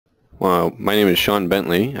Well, my name is Shaun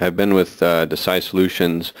Bentley. I've been with Desai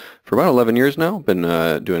Solutions for about 11 years now. Been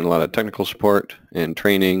doing a lot of technical support and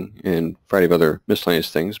training and a variety of other miscellaneous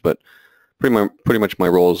things, but pretty much my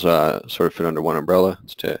roles sort of fit under one umbrella.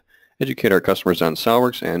 It's to educate our customers on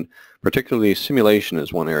SOLIDWORKS, and particularly simulation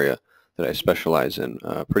is one area that I specialize in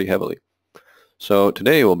pretty heavily. So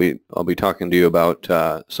today I'll be talking to you about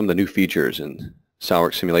some of the new features in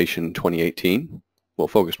SOLIDWORKS Simulation 2018. We'll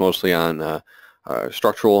focus mostly on our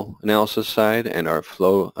structural analysis side and our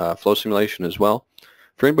flow simulation as well.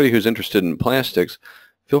 For anybody who's interested in plastics,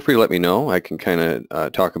 feel free to let me know. I can kind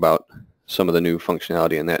of talk about some of the new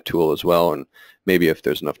functionality in that tool as well, and maybe if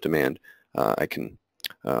there's enough demand, I can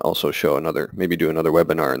also show maybe do another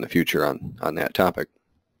webinar in the future on that topic.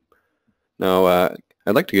 Now,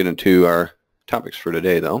 I'd like to get into our topics for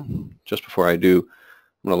today, though. Just before I do,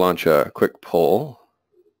 I'm going to launch a quick poll.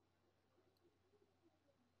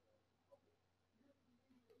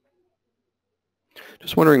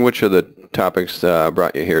 Just wondering which of the topics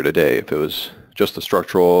brought you here today, if it was just the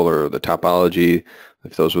structural or the topology,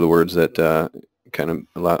 if those were the words that kind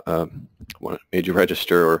of made you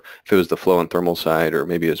register, or if it was the flow and thermal side, or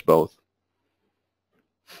maybe it's both.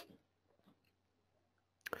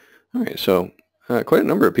 All right, so quite a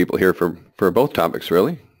number of people here for both topics,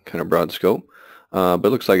 really, kind of broad scope, but it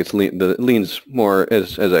looks like it leans more,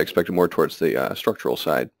 as I expected, more towards the structural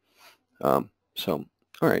side. So,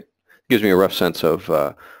 all right. Gives me a rough sense of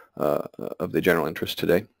the general interest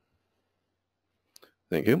today.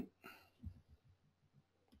 Thank you.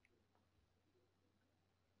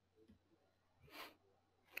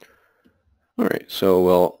 All right, so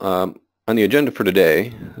well, on the agenda for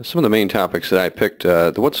today, some of the main topics that I picked,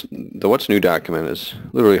 the What's New document is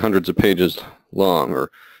literally hundreds of pages long,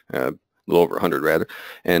 or a little over 100 rather,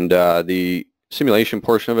 and the simulation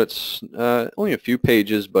portion of it's only a few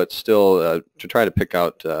pages, but still to try to pick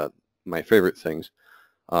out my favorite things.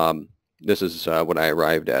 This is what I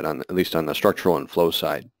arrived at least on the structural and flow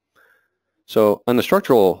side. So on the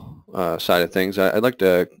structural side of things, I'd like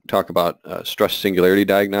to talk about a stress singularity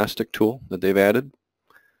diagnostic tool that they've added.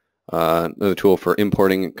 Another tool for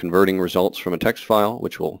importing and converting results from a text file,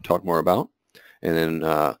 which we'll talk more about. And then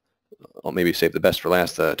I'll maybe save the best for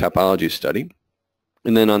last, the topology study.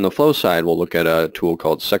 And then on the flow side, we'll look at a tool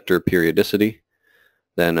called sector periodicity.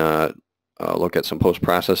 Then look at some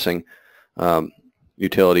post-processing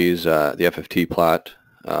utilities, the FFT plot,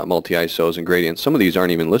 multi-ISOs, and gradients. Some of these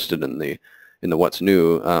aren't even listed in the What's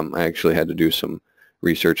New. I actually had to do some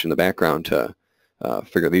research in the background to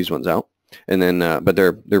figure these ones out. And then, but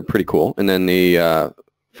they're pretty cool. And then the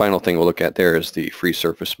final thing we'll look at there is the free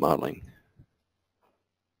surface modeling.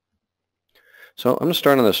 So I'm going to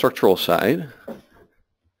start on the structural side,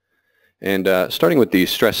 and starting with the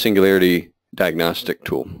stress singularity diagnostic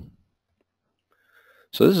tool.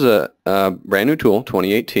 So this is a brand new tool,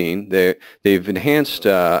 2018. They've enhanced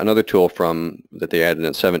another tool that they added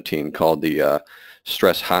in 17 called the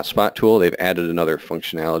stress hotspot tool. They've added another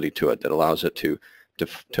functionality to it that allows it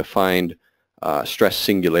to find stress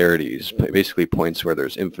singularities, basically points where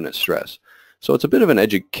there's infinite stress. So it's a bit of an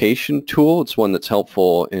education tool. It's one that's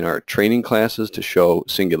helpful in our training classes to show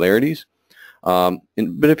singularities. But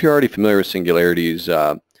if you're already familiar with singularities,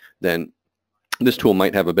 then this tool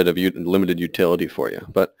might have a bit of limited utility for you.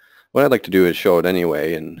 But what I'd like to do is show it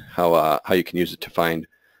anyway, and how you can use it to find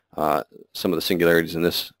some of the singularities in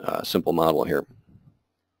this simple model here.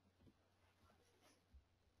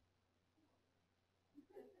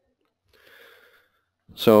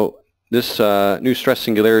 So this new stress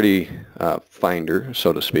singularity finder,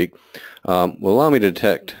 so to speak, will allow me to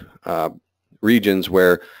detect regions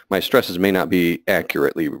where my stresses may not be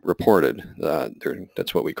accurately reported.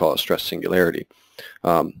 That's what we call a stress singularity,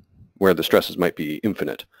 where the stresses might be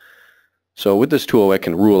infinite. So with this tool, I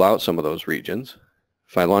can rule out some of those regions.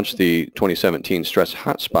 If I launch the 2017 stress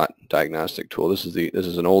hotspot diagnostic tool, this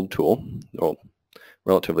is an old tool,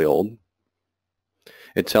 relatively old.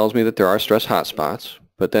 It tells me that there are stress hotspots,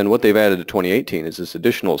 but then what they've added to 2018 is this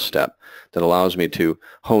additional step that allows me to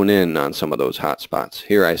hone in on some of those hotspots.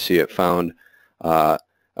 Here I see it found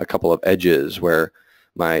a couple of edges where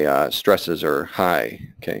my stresses are high.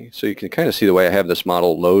 Okay, so you can kind of see the way I have this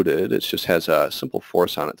model loaded. It just has a simple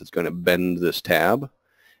force on it that's going to bend this tab,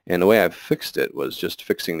 and the way I've fixed it was just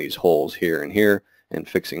fixing these holes here and here and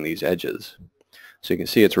fixing these edges. So you can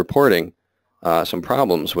see it's reporting some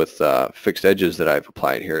problems with fixed edges that I've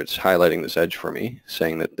applied here. It's highlighting this edge for me,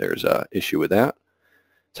 saying that there's an issue with that.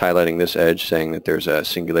 It's highlighting this edge, saying that there's a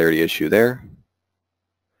singularity issue there.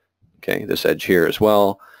 Okay, this edge here as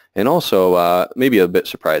well. And also, maybe a bit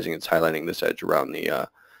surprising, it's highlighting this edge around the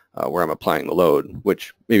where I'm applying the load,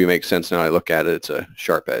 which maybe makes sense now I look at it. It's a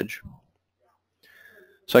sharp edge.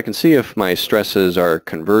 So I can see if my stresses are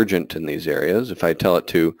convergent in these areas. If I tell it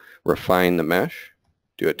to refine the mesh,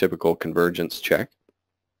 do a typical convergence check,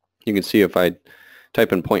 you can see if I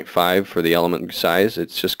type in 0.5 for the element size,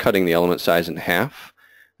 it's just cutting the element size in half,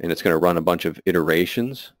 and it's going to run a bunch of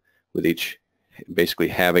iterations with each basically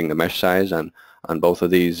having the mesh size on both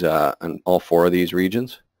of these, on all 4 of these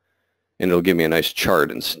regions. And it'll give me a nice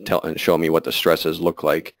chart and show me what the stresses look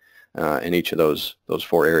like in each of those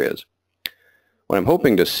 4 areas. What I'm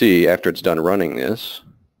hoping to see after it's done running this,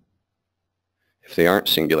 if they aren't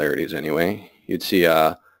singularities anyway, you'd see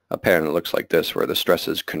a pattern that looks like this where the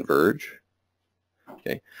stresses converge.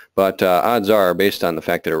 Okay, but odds are, based on the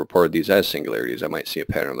fact that I reported these as singularities, I might see a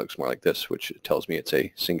pattern that looks more like this, which tells me it's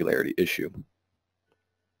a singularity issue.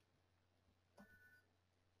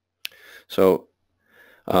 So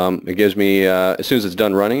it gives me, as soon as it's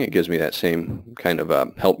done running, it gives me that same kind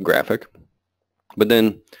of help graphic. But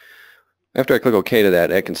then after I click OK to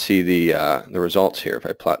that, I can see the results here. If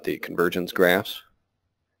I plot the convergence graphs,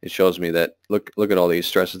 it shows me that look at all these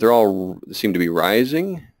stresses. They all seem to be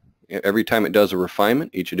rising. Every time it does a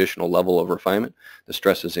refinement, each additional level of refinement, the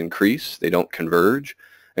stresses increase. They don't converge,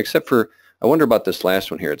 except for, I wonder about this last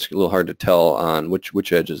one here. It's a little hard to tell on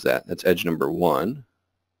which edge is that. That's edge number 1.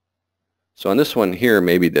 So on this one here,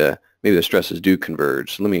 maybe the stresses do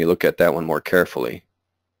converge. So let me look at that one more carefully.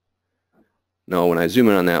 No, when I zoom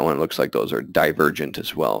in on that one, it looks like those are divergent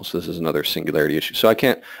as well. So this is another singularity issue. So I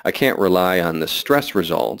can't rely on the stress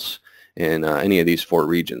results in any of these 4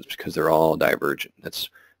 regions because they're all divergent. That's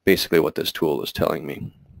basically what this tool is telling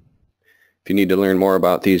me. If you need to learn more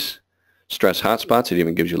about these stress hotspots, it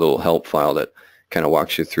even gives you a little help file that kind of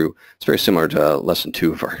walks you through. It's very similar to lesson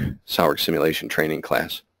 2 of our SOLIDWORKS Simulation training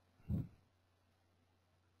class.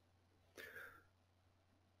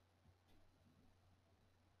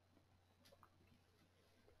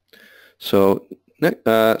 So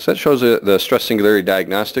that shows the stress singularity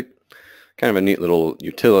diagnostic, kind of a neat little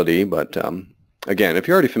utility, but again, if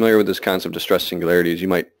you're already familiar with this concept of stress singularities, you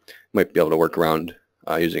might be able to work around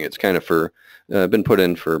using it. It's kind of been put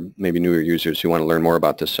in for maybe newer users who want to learn more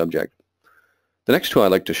about this subject. The next tool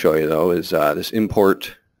I'd like to show you, though, is this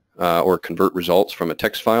import or convert results from a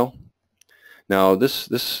text file. Now, this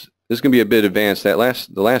is going to be a bit advanced. The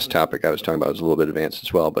last topic I was talking about was a little bit advanced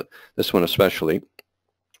as well, but this one especially.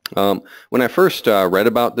 When I first read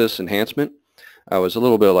about this enhancement, I was a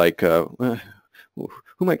little bit like, who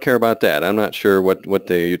might care about that? I'm not sure what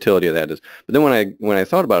the utility of that is. But then when I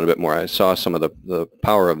thought about it a bit more, I saw some of the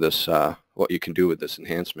power of this, what you can do with this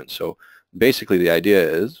enhancement. So basically the idea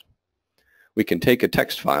is we can take a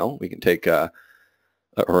text file, we can take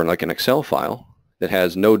or like an Excel file that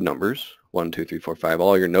has node numbers, 1, 2, 3, 4, 5,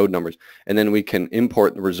 all your node numbers, and then we can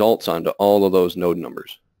import the results onto all of those node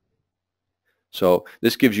numbers. So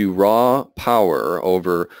this gives you raw power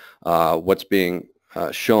over what's being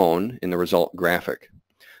shown in the result graphic.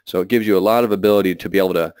 So it gives you a lot of ability to be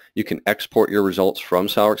able to, you can export your results from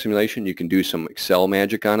SOLIDWORKS Simulation, you can do some Excel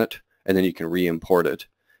magic on it, and then you can re-import it.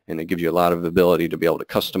 And it gives you a lot of ability to be able to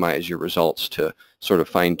customize your results to sort of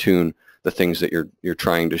fine-tune the things that you're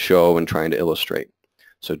trying to show and trying to illustrate.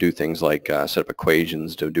 So do things like set up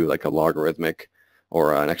equations to do like a logarithmic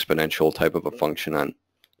or an exponential type of a function on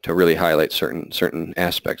to really highlight certain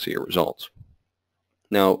aspects of your results.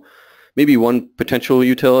 Now, maybe one potential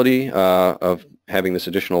utility of having this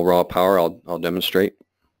additional raw power I'll demonstrate.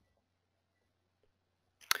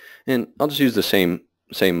 And I'll just use the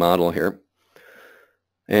same model here.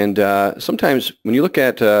 And sometimes when you look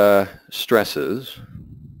at stresses,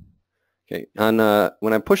 okay,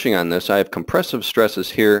 when I'm pushing on this, I have compressive stresses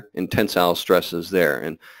here and tensile stresses there.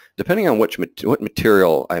 And depending on what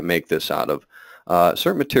material I make this out of,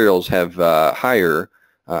 certain materials have higher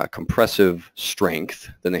compressive strength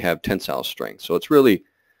than they have tensile strength. So it's really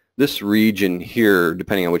this region here,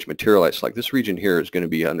 depending on which material I select, this region here is going to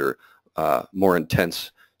be under more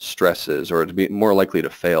intense stresses, or to be more likely to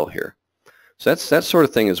fail here. So that sort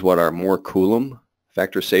of thing is what our more Coulomb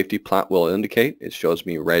factor safety plot will indicate. It shows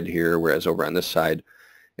me red here, whereas over on this side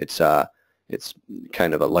it's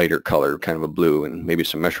kind of a lighter color, kind of a blue, and maybe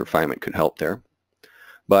some mesh refinement could help there.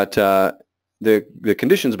 But the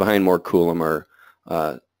conditions behind more Coulomb are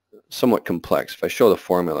somewhat complex. If I show the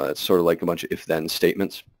formula, it's sort of like a bunch of if-then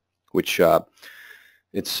statements, which you would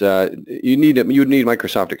need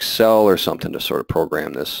Microsoft Excel or something to sort of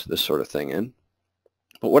program this sort of thing in.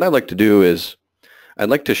 But what I'd like to do is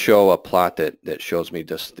I'd like to show a plot that shows me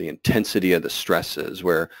just the intensity of the stresses,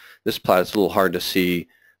 where this plot is a little hard to see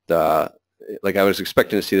like I was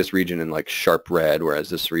expecting to see this region in like sharp red, whereas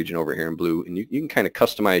this region over here in blue. And you can kind of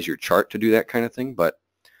customize your chart to do that kind of thing, but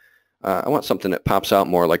I want something that pops out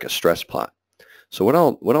more like a stress plot. So what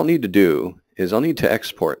I'll need to do is I'll need to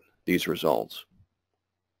export these results.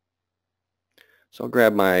 So I'll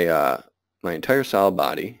grab my my entire solid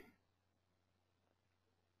body.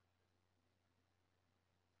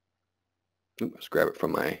 Let's grab it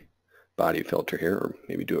from my body filter here, or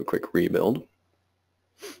maybe do a quick rebuild.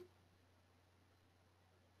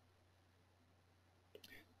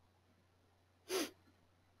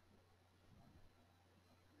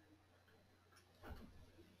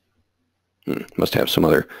 Must have some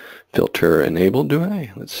other filter enabled, do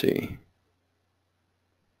I? Let's see.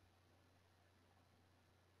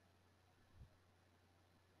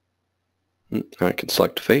 I can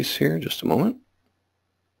select face here, just a moment.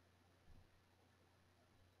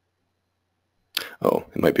 Oh,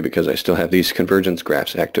 it might be because I still have these convergence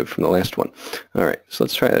graphs active from the last one. All right, so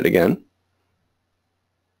let's try that again.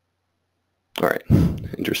 All right,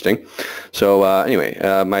 interesting. So anyway,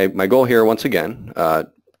 my goal here once again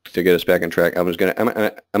to get us back on track, I'm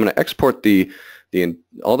gonna export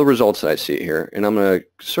all the results that I see here, and I'm gonna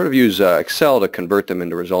sort of use Excel to convert them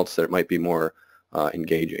into results that might be more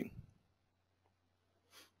engaging.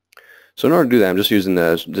 So in order to do that, I'm just using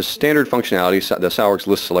the standard functionality, the SOLIDWORKS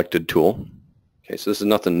list selected tool. Okay, so this is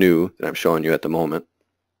nothing new that I'm showing you at the moment.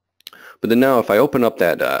 But then now if I open up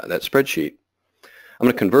that spreadsheet, I'm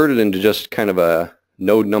going to convert it into just kind of a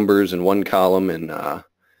node numbers in one column and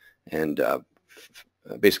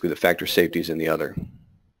basically the factor safeties in the other.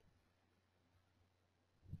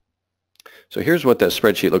 So here's what that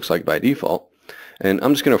spreadsheet looks like by default. And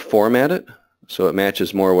I'm just going to format it so it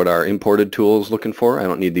matches more what our imported tool is looking for. I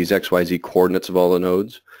don't need these XYZ coordinates of all the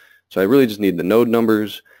nodes. So I really just need the node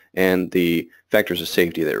numbers and the factors of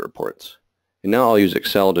safety that it reports. And now I'll use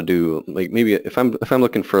Excel to do, like, maybe if I'm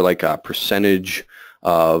looking for like a percentage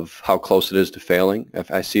of how close it is to failing.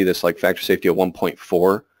 If I see this like factor safety of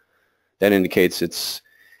 1.4, that indicates it's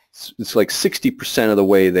like 60% of the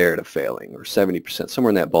way there to failing, or 70%,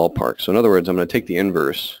 somewhere in that ballpark. So in other words, I'm going to take the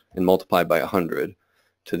inverse and multiply by 100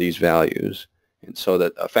 to these values. And so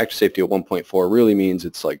that a factor safety of 1.4 really means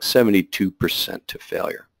it's like 72% to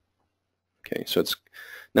failure. Okay, so it's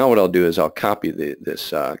now what I'll do is I'll copy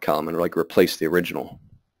this column and like replace the original.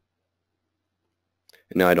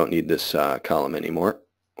 And now I don't need this column anymore,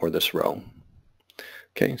 or this row.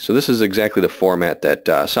 Okay, so this is exactly the format that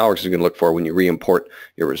SOLIDWORKS is going to look for when you re-import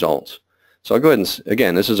your results. So I'll go ahead and,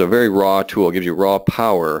 again, this is a very raw tool. It gives you raw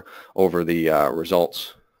power over the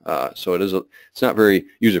results. So it's not very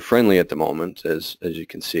user-friendly at the moment. As you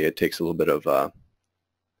can see, it takes a little bit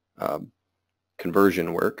of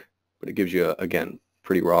conversion work, but it gives you, again,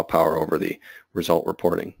 pretty raw power over the result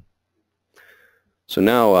reporting. So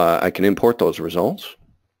now I can import those results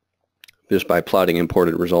just by plotting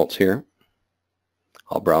imported results here.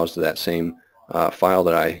 I'll browse to that same file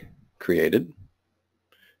that I created.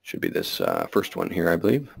 Should be this first one here, I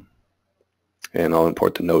believe. And I'll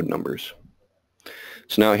import the node numbers.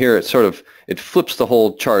 So now here it flips the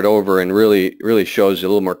whole chart over and really shows you a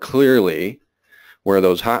little more clearly where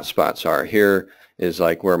those hot spots are. Here is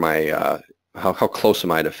like where my how close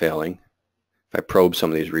am I to failing. If I probe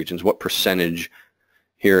some of these regions, what percentage?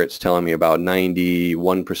 Here it's telling me about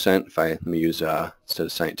 91%. Let me use instead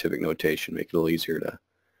of scientific notation, make it a little easier to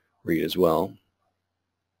read as well.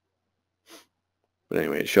 But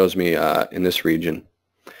anyway, it shows me in this region,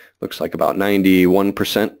 looks like about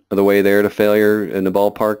 91% of the way there to failure in the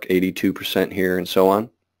ballpark, 82% here, and so on.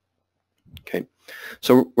 Okay,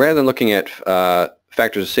 so rather than looking at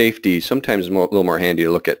factors of safety, sometimes it's a little more handy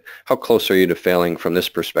to look at how close are you to failing from this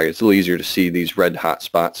perspective. It's a little easier to see these red hot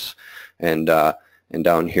spots and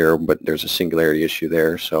down here, but there's a singularity issue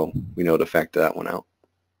there, so we know to factor that one out.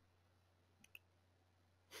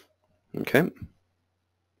 Okay.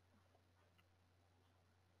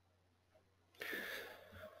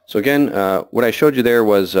 So again, what I showed you there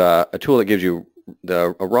was a tool that gives you a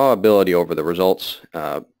raw ability over the results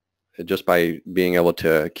just by being able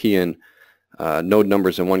to key in node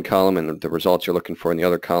numbers in one column and the results you're looking for in the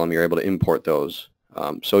other column. You're able to import those.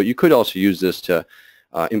 So you could also use this to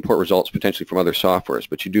import results potentially from other softwares,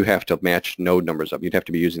 but you do have to match node numbers up. You'd have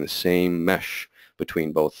to be using the same mesh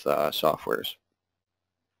between both softwares.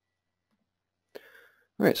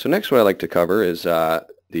 All right, so next what I'd like to cover is the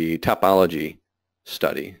Topology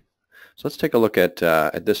Study. So let's take a look at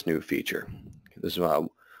this new feature. This is one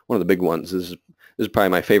of the big ones. This is probably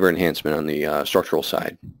my favorite enhancement on the structural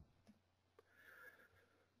side.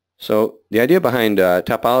 So the idea behind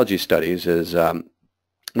Topology Studies is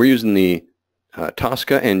we're using the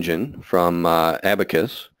Tosca engine from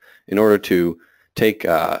Abacus, in order to take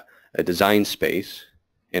a design space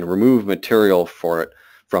and remove material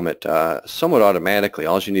from it somewhat automatically.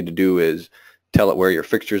 All you need to do is tell it where your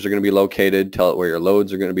fixtures are going to be located, tell it where your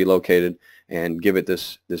loads are going to be located, and give it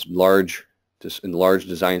this enlarged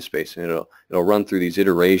design space, and it'll run through these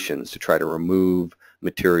iterations to try to remove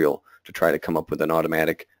material to try to come up with an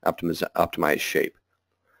automatic optimized shape.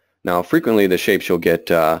 Now, frequently the shapes you'll get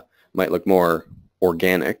might look more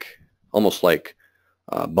organic, almost like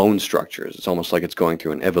bone structures. It's almost like it's going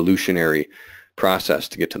through an evolutionary process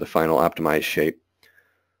to get to the final optimized shape.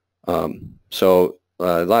 So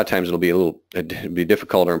a lot of times it'd be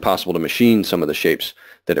difficult or impossible to machine some of the shapes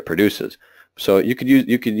that it produces. So you could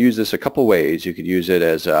use this a couple ways. You could use it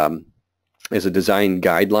as a design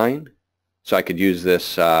guideline. So I could use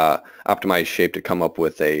this optimized shape to come up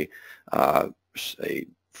with a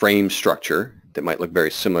frame structure that might look very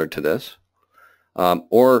similar to this.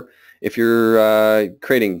 Or if you're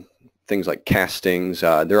creating things like castings,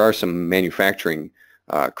 there are some manufacturing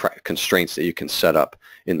constraints that you can set up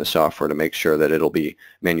in the software to make sure that it'll be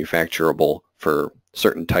manufacturable for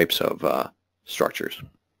certain types of structures.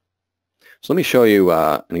 So let me show you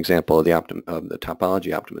an example of the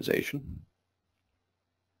topology optimization.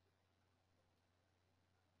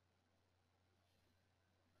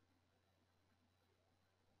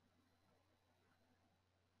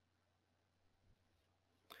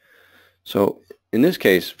 So in this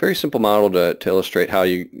case, very simple model to illustrate how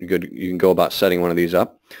you can go about setting one of these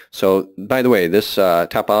up. So by the way, this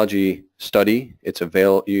Topology Study, it's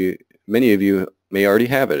available. Many of you may already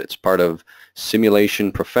have it. It's part of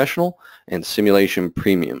Simulation Professional and Simulation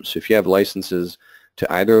Premium. So if you have licenses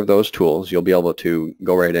to either of those tools, you'll be able to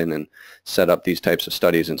go right in and set up these types of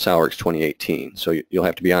studies in SOLIDWORKS 2018. So you'll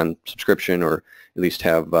have to be on subscription or at least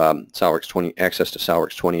have access to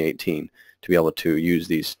SOLIDWORKS 2018 to be able to use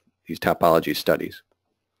these topology studies.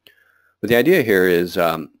 But the idea here is,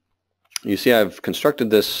 you see I've constructed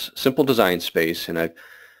this simple design space, and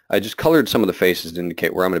I just colored some of the faces to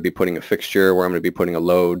indicate where I'm going to be putting a fixture, where I'm going to be putting a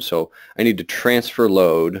load. So I need to transfer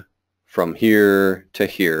load from here to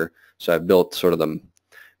here. So I've built sort of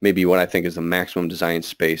maybe what I think is the maximum design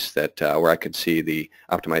space that where I could see the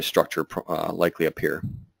optimized structure likely appear.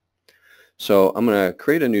 So I'm going to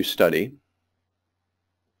create a new study.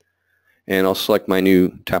 And I'll select my new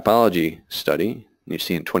topology study. You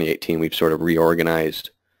see in 2018 we've sort of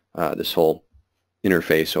reorganized this whole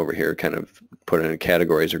interface over here, kind of put it in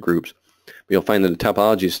categories or groups. But you'll find that the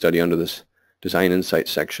topology study under this Design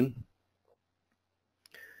Insights section.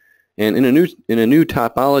 And in a new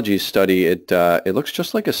topology study, it looks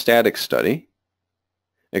just like a static study,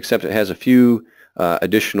 except it has a few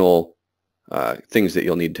additional things that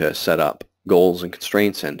you'll need to set up: goals and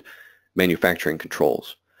constraints and manufacturing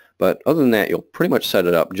controls. But other than that, you'll pretty much set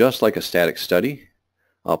it up just like a static study.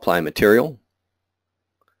 I'll apply material.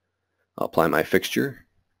 I'll apply my fixture.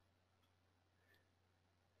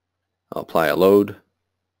 I'll apply a load.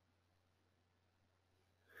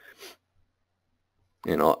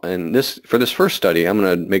 And for this first study, I'm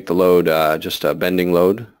going to make the load just a bending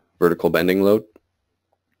load, vertical bending load.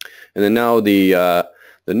 And then now the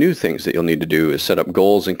new things that you'll need to do is set up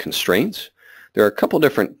goals and constraints. There are a couple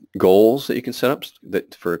different goals that you can set up to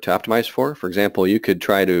optimize for. For example, your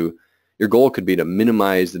goal could be to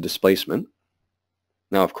minimize the displacement.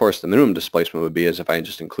 Now, of course, the minimum displacement would be as if I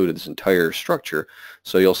just included this entire structure.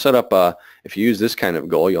 So you'll set up, if you use this kind of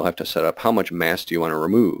goal, you'll have to set up how much mass do you want to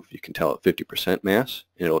remove. You can tell it 50% mass,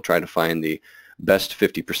 and it'll try to find the best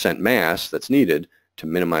 50% mass that's needed to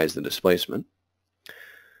minimize the displacement.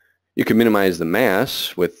 You can minimize the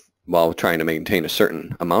mass while trying to maintain a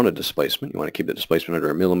certain amount of displacement. You want to keep the displacement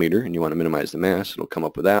under a millimeter, and you want to minimize the mass. It'll come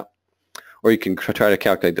up with that. Or you can try to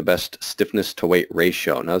calculate the best stiffness to weight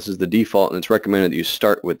ratio. Now, this is the default, and it's recommended that you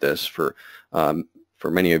start with this for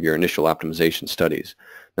many of your initial optimization studies.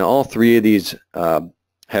 Now, all three of these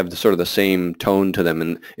have sort of the same tone to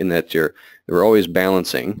them in that we're always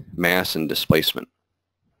balancing mass and displacement.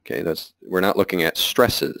 Okay, we're not looking at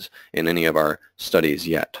stresses in any of our studies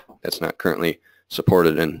yet. That's not currently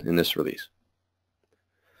supported in this release.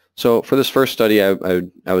 So for this first study, I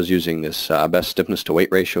was using this best stiffness to weight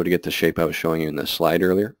ratio to get the shape I was showing you in this slide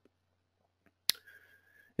earlier.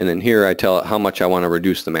 And then here I tell it how much I want to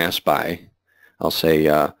reduce the mass by. I'll say,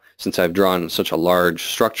 since I've drawn such a large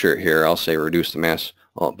structure here, I'll say reduce the mass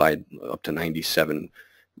by up to 97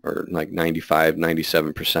 or like 95,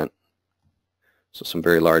 97%. So some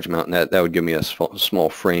very large amount, and that would give me a small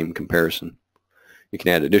frame comparison. You can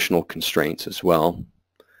add additional constraints as well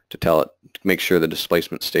to tell it to make sure the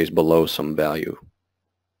displacement stays below some value.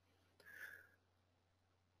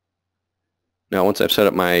 Now, once I've set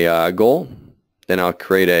up my goal, then I'll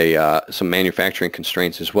create some manufacturing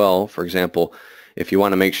constraints as well. For example, if you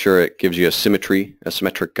want to make sure it gives you a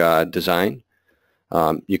symmetric design,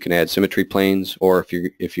 you can add symmetry planes, or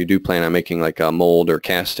if you do plan on making like a mold or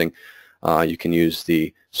casting, you can use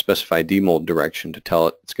the specify demold direction to tell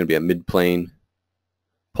it it's going to be a mid-plane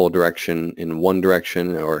pull direction in one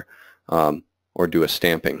direction, or do a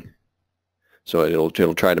stamping. So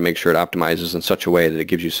it'll try to make sure it optimizes in such a way that it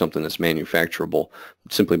gives you something that's manufacturable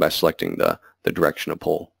simply by selecting the direction of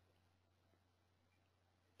pull.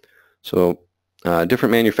 So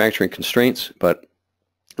different manufacturing constraints, but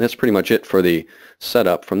that's pretty much it for the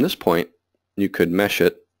setup. From this point, you could mesh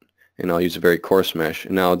it, and I'll use a very coarse mesh.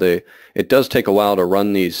 And now it does take a while to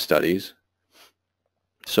run these studies,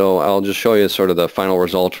 so I'll just show you sort of the final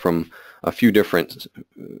result from by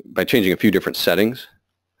changing a few different settings,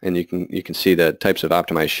 and you can see the types of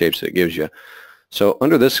optimized shapes that it gives you. So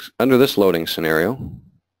under this loading scenario,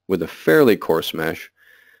 with a fairly coarse mesh,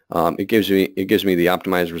 it gives me the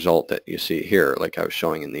optimized result that you see here, like I was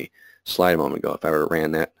showing in the slide a moment ago, if I were to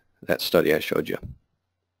ran that study I showed you.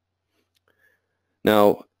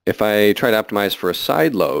 Now, if I try to optimize for a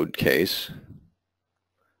side load case,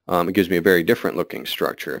 it gives me a very different looking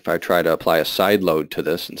structure. If I try to apply a side load to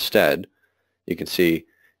this instead, you can see it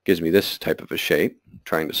gives me this type of a shape,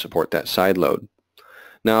 trying to support that side load.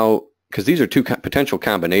 Now, because these are two potential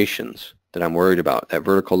combinations that I'm worried about, that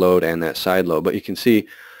vertical load and that side load, but you can see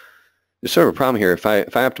there's sort of a problem here. If I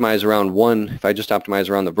optimize around if I just optimize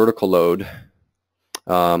around the vertical load,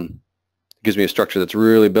 it gives me a structure that's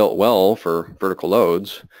really built well for vertical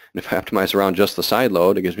loads. And if I optimize around just the side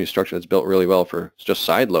load, it gives me a structure that's built really well for just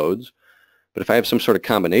side loads. But if I have some sort of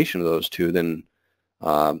combination of those two, then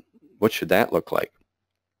what should that look like?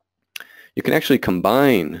 You can actually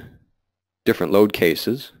combine different load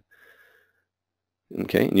cases.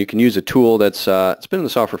 Okay, and you can use a tool that's it's been in the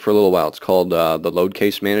software for a little while. It's called the Load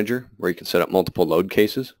Case Manager, where you can set up multiple load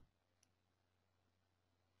cases.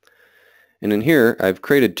 And in here, I've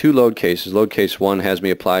created two load cases. Load case 1 has me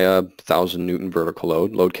apply a 1,000 Newton vertical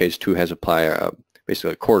load. Load case 2 has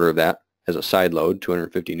basically a quarter of that as a side load,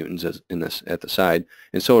 250 newtons at the side.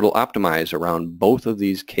 And so it'll optimize around both of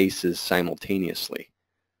these cases simultaneously.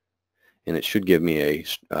 And it should give me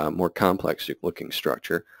a more complex looking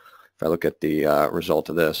structure. If I look at the result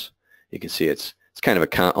of this, you can see it's kind of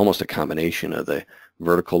almost a combination of the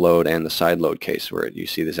vertical load and the side load case, where you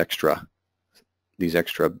see these extra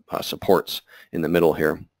supports in the middle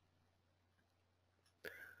here.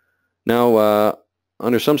 Now,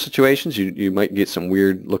 under some situations, you might get some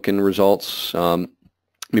weird looking results.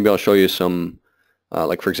 Maybe I'll show you some,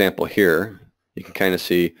 like for example here, you can kind of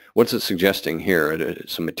see what's it suggesting here.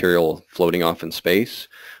 Some material floating off in space,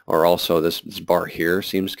 or also this bar here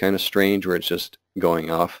seems kind of strange, where it's just going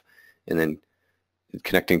off and then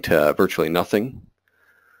connecting to virtually nothing.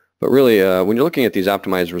 But really, when you're looking at these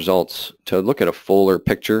optimized results, to look at a fuller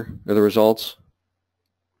picture of the results,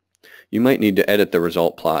 you might need to edit the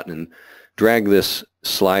result plot and drag this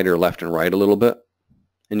slider left and right a little bit.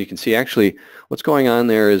 And you can see actually what's going on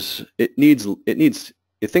there is it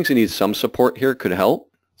thinks it needs some support here, could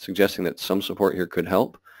help, suggesting that some support here could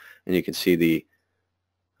help. And you can see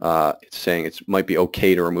it's saying it might be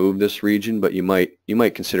okay to remove this region, but you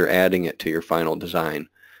might consider adding it to your final design.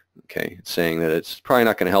 Okay, it's saying that it's probably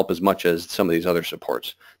not going to help as much as some of these other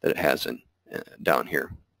supports that it has down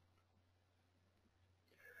here.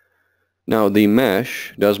 Now, the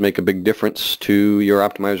mesh does make a big difference to your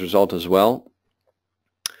optimized result as well.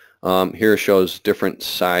 Here shows different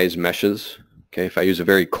size meshes. Okay, if I use a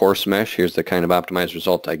very coarse mesh, here's the kind of optimized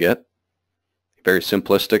result I get. Very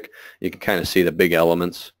simplistic. You can kind of see the big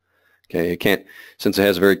elements. Okay, since it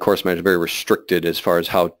has a very coarse mesh, very restricted as far as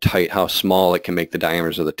how tight, how small it can make the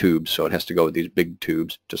diameters of the tubes. So it has to go with these big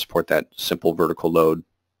tubes to support that simple vertical load.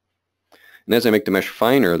 And as I make the mesh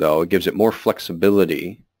finer, though, it gives it more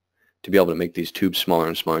flexibility to be able to make these tubes smaller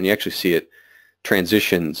and smaller. And you actually see it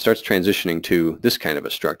starts transitioning to this kind of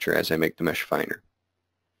a structure as I make the mesh finer.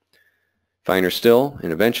 Finer still,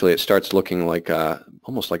 and eventually it starts looking like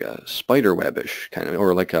almost like a spider web-ish kind of,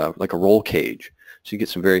 or like a roll cage. So you get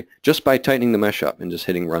some just by tightening the mesh up and just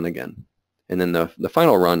hitting run again. And then the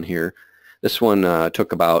final run here, this one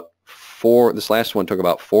took about this last one took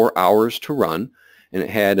about 4 hours to run, and it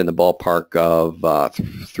had in the ballpark of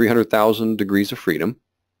 300,000 degrees of freedom.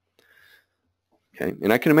 Okay,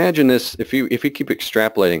 and I can imagine this, if you keep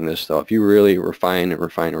extrapolating this though, if you really refine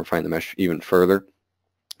the mesh even further,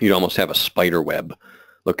 you'd almost have a spider web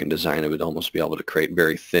looking design. It would almost be able to create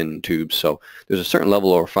very thin tubes. So there's a certain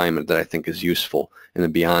level of refinement that I think is useful, and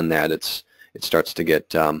then beyond that, it starts to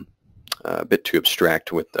get a bit too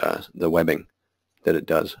abstract with the webbing that it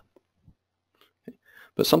does.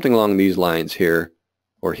 But something along these lines here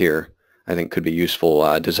or here, I think could be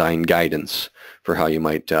useful design guidance for how you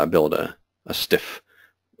might build a stiff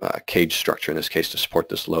cage structure, in this case to support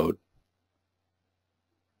this load.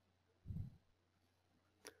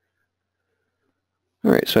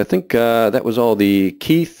 All right, so I think that was all the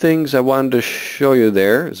key things I wanted to show you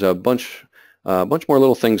there. There's a bunch more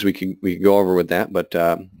little things we could go over with that, but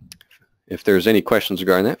if there's any questions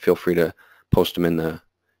regarding that, feel free to post them in the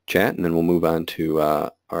chat, and then we'll move on to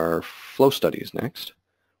our flow studies next.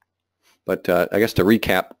 But I guess to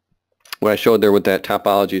recap, what I showed there with that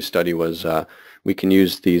topology study was we can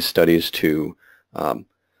use these studies to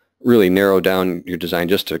really narrow down your design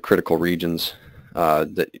just to critical regions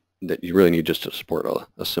that you really need just to support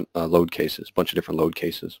a load cases, a bunch of different load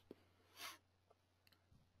cases.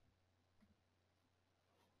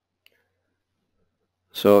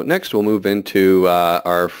 So next we'll move into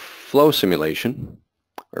our flow simulation,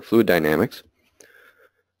 or fluid dynamics.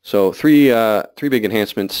 So three big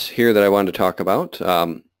enhancements here that I wanted to talk about.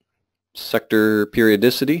 Sector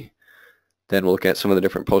periodicity, then we'll look at some of the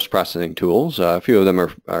different post-processing tools. A few of them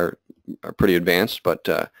are pretty advanced, but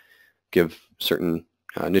give certain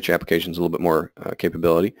niche applications a little bit more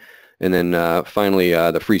capability. And then finally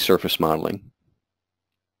the free surface modeling.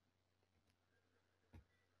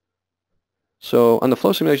 So on the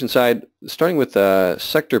flow simulation side, starting with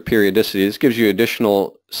sector periodicity, this gives you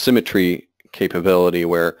additional symmetry capability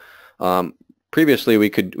where previously we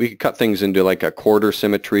could cut things into like a quarter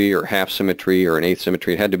symmetry or half symmetry or an eighth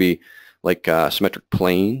symmetry. It had to be like symmetric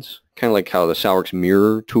planes, kind of like how the SOLIDWORKS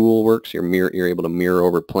mirror tool works. You're able to mirror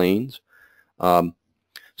over planes. So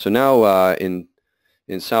now in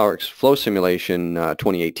SOLIDWORKS Flow Simulation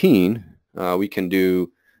 2018, we can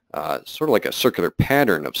do sort of like a circular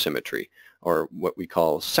pattern of symmetry, or what we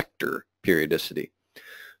call sector periodicity.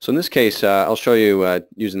 So in this case, I'll show you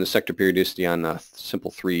using the sector periodicity on a simple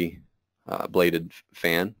three-bladed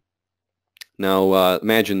fan. Now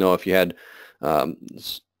imagine though if you had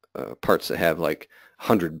parts that have like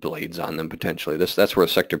 100 blades on them potentially. That's where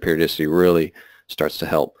sector periodicity really starts to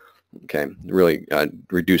help. Okay, it really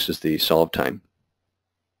reduces the solve time.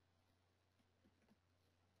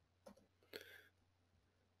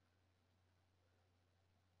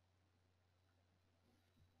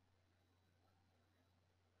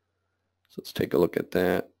 So let's take a look at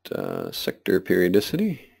that sector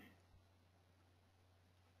periodicity.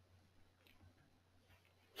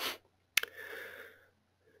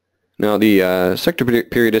 Now the sector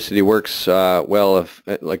periodicity works well if,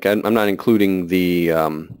 like, I'm not including the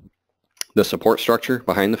support structure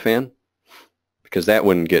behind the fan, because that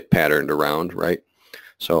wouldn't get patterned around, right?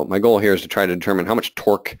 So my goal here is to try to determine how much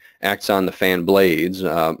torque acts on the fan blades.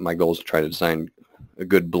 My goal is to try to design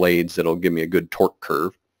good blades that'll give me a good torque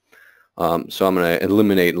curve. So I'm going to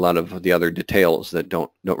eliminate a lot of the other details that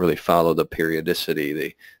don't really follow the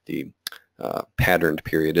periodicity, the patterned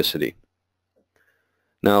periodicity.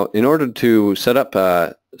 Now, in order to set up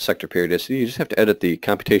sector periodicity, you just have to edit the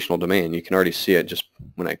computational domain. You can already see it just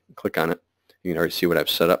when I click on it. You can already see what I've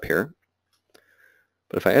set up here.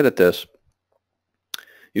 But if I edit this,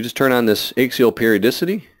 you just turn on this axial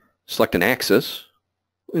periodicity, select an axis.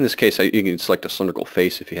 In this case, you can select a cylindrical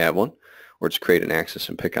face if you have one, or just create an axis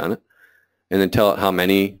and pick on it. And then tell it how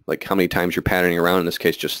many times you're patterning around. In this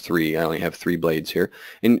case, just 3. I only have 3 blades here.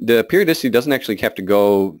 And the periodicity doesn't actually have to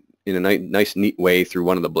go in a nice, neat way through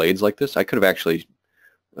one of the blades like this. I could have actually,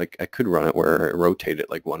 I could run it where I rotate it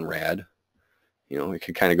like 1 rad. You know, it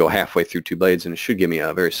could kind of go halfway through 2 blades, and it should give me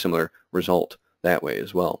a very similar result that way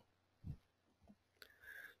as well.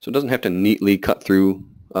 So it doesn't have to neatly cut through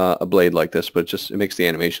a blade like this, but it makes the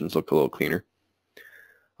animations look a little cleaner.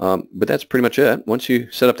 But that's pretty much it. Once you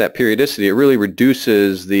set up that periodicity, it really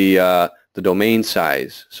reduces the domain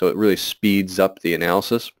size, so it really speeds up the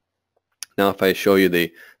analysis. Now if I show you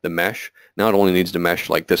the mesh, now it only needs to mesh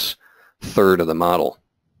like this third of the model.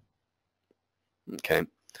 Okay,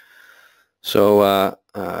 so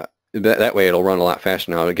that way it'll run a lot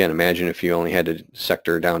faster. Now again, imagine if you only had to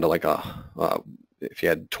sector down to like if you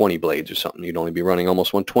had 20 blades or something, you'd only be running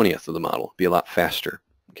almost 1/20th of the model. It'd be a lot faster.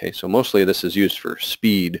 Okay, so mostly this is used for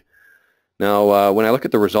speed. Now when I look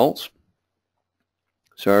at the results,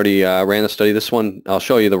 so I already ran the study. This one, I'll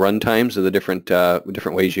show you the run times of the different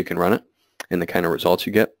ways you can run it and the kind of results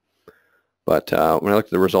you get. But when I look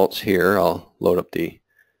at the results here, I'll load up the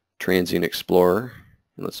Transient Explorer,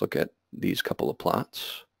 and let's look at these couple of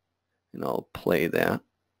plots, and I'll play that.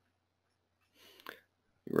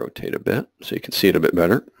 Rotate a bit so you can see it a bit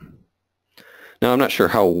better. Now I'm not sure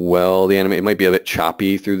how well the animation, it might be a bit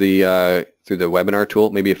choppy through the webinar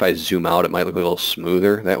tool. Maybe if I zoom out it might look a little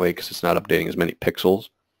smoother that way because it's not updating as many pixels.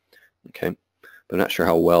 Okay, but I'm not sure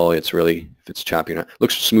how well it's really, if it's choppy or not. It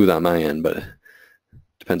looks smooth on my end, but it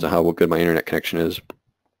depends on how good my internet connection is.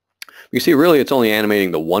 You see, really, it's only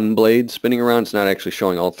animating the one blade spinning around. It's not actually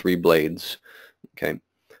showing all three blades. Okay,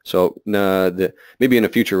 so maybe in a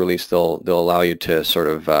future release they'll allow you to sort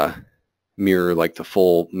of mirror like the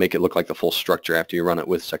full, make it look like the full structure after you run it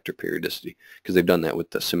with sector periodicity, because they've done that with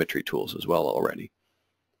the symmetry tools as well already.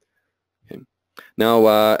 Okay.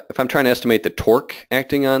 Now, if I'm trying to estimate the torque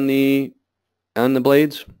acting on the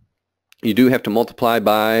blades, you do have to multiply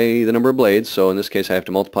by the number of blades. So in this case, I have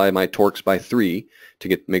to multiply my torques by 3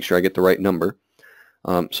 to make sure I get the right number.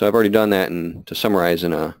 So I've already done that, and to summarize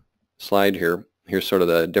in a slide here, here's sort of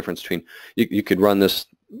the difference between, you could run this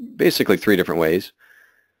basically 3 different ways.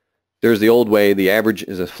 There's the old way, the average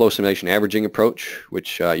is a flow simulation averaging approach,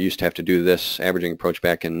 which used to have to do this averaging approach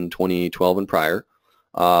back in 2012 and prior.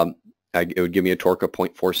 It would give me a torque of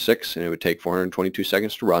 0.46, and it would take 422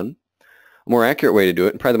 seconds to run. A more accurate way to do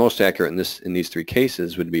it, and probably the most accurate in these 3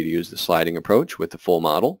 cases, would be to use the sliding approach with the full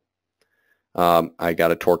model. I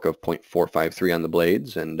got a torque of 0.453 on the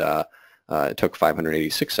blades, and it took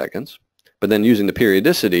 586 seconds. But then using the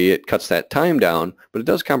periodicity, it cuts that time down, but it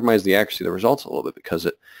does compromise the accuracy of the results a little bit, because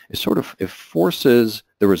it forces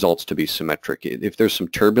the results to be symmetric. If there's some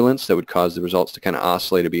turbulence that would cause the results to kind of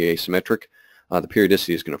oscillate to be asymmetric, the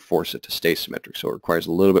periodicity is going to force it to stay symmetric. So it requires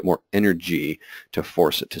a little bit more energy to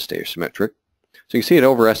force it to stay symmetric. So you can see it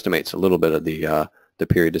overestimates a little bit of the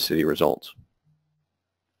periodicity results.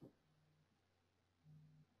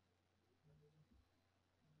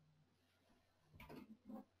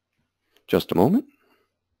 Just a moment.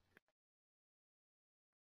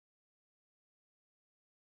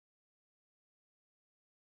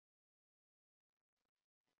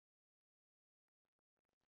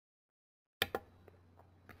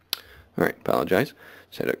 All right, apologize.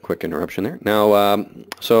 Just had a quick interruption there. Now,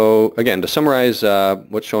 so again, to summarize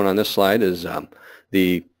what's shown on this slide is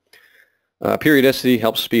the periodicity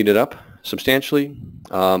helps speed it up substantially,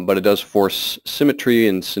 but it does force symmetry,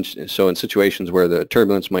 and so in situations where the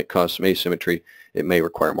turbulence might cause some asymmetry, it may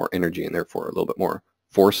require more energy and therefore a little bit more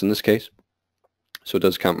force in this case. So it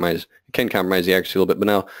does compromise, it can compromise the accuracy a little bit, but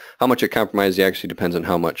now how much it compromises the accuracy depends on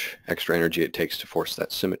how much extra energy it takes to force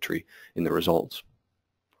that symmetry in the results.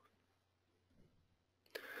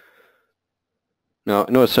 Now,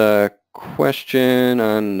 notice a question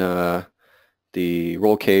on the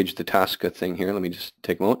roll cage, the Tosca thing here. Let me just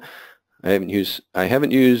take a moment. I haven't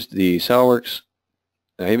used the SOLIDWORKS.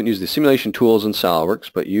 I haven't used the simulation tools in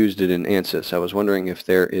SOLIDWORKS, but used it in ANSYS. I was wondering if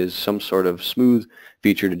there is some sort of smooth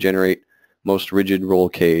feature to generate most rigid roll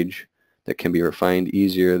cage that can be refined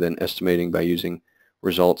easier than estimating by using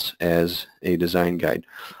results as a design guide.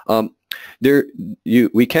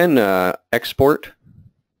 We can export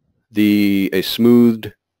a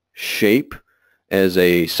smoothed shape as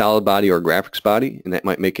a solid body or graphics body, and that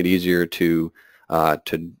might make it easier to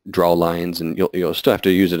draw lines, and you'll still have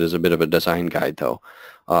to use it as a bit of a design guide though.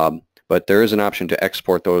 But there is an option to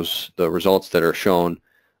export the results that are shown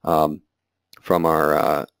from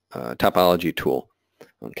our topology tool.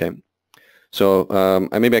 Okay, so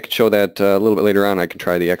maybe I could show that a little bit later on. I can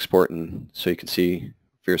try the export, and so you can see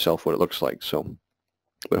for yourself what it looks like. So,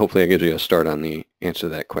 but hopefully I give you a start on the answer to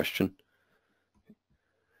that question.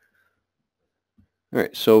 All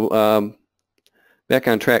right, so back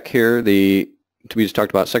on track here. We just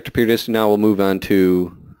talked about sector periodicity. Now we'll move on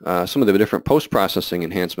to some of the different post-processing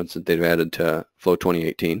enhancements that they've added to Flow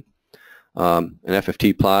 2018. An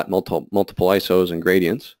FFT plot, multiple ISOs, and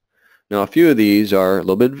gradients. Now a few of these are a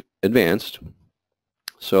little bit advanced,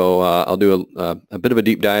 so I'll do a bit of a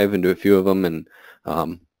deep dive into a few of them, and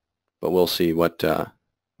but we'll see what, but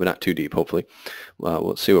not too deep, hopefully.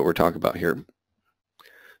 We'll see what we're talking about here.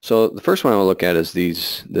 So the first one I'll look at is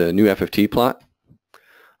the new FFT plot.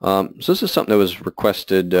 So this is something that was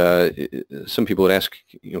requested. Some people would ask,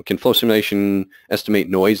 can flow simulation estimate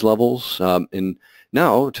noise levels? And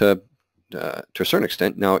now, to a certain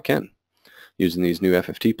extent, now it can, using these new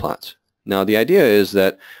FFT plots. Now the idea is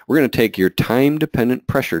that we're going to take your time-dependent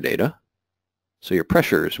pressure data. So your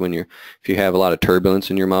pressures, if you have a lot of turbulence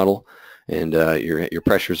in your model, and your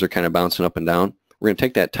pressures are kind of bouncing up and down, we're going to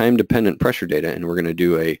take that time-dependent pressure data, and we're going to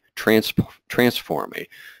do a transform, a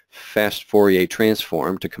fast Fourier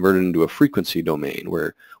transform, to convert it into a frequency domain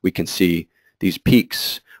where we can see these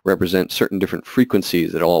peaks represent certain different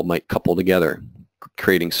frequencies that all might couple together,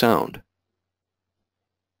 creating sound.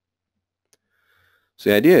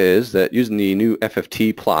 So the idea is that using the new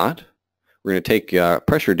FFT plot, we're going to take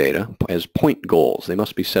pressure data as point goals. They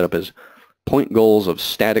must be set up as point goals of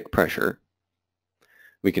static pressure.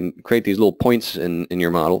 We can create these little points in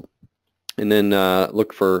your model, and then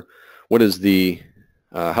look for what is the,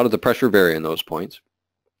 how does the pressure vary in those points,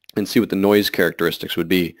 and see what the noise characteristics would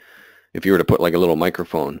be if you were to put like a little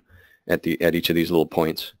microphone at each of these little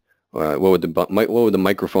points. What would the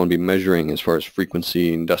microphone be measuring as far as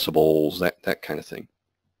frequency and decibels, that kind of thing.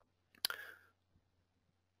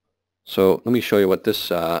 So let me show you what this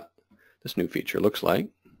this new feature looks like.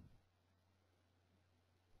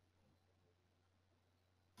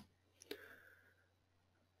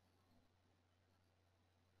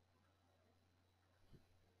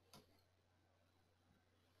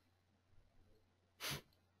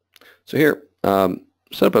 So here,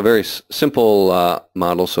 set up a very simple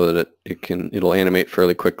model so that it'll animate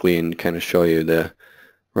fairly quickly and kind of show you the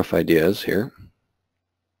rough ideas here.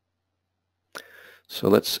 So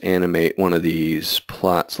let's animate one of these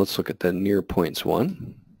plots. Let's look at the near points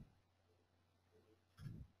one.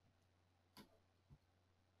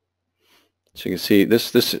 So you can see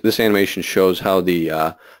this animation shows how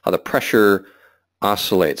the pressure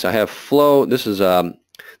oscillates. I have flow. This is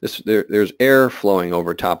there's air flowing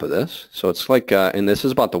over top of this. So it's like, and this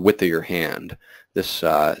is about the width of your hand. This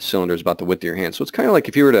cylinder is about the width of your hand. So it's kind of like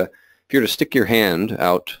if you were to stick your hand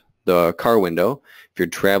out the car window, if you're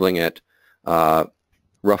traveling at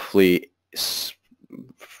roughly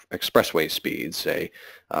expressway speeds, say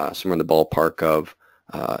somewhere in the ballpark of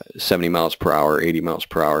 70 miles per hour, 80 miles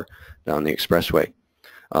per hour down the expressway.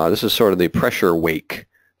 This is sort of the pressure wake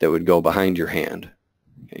that would go behind your hand.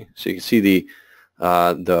 Okay, so you can see the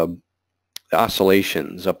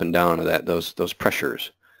oscillations up and down of those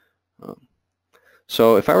pressures.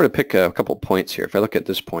 So if I were to pick a couple points here, if I look at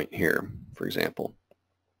this point here, for example,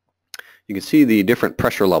 you can see the different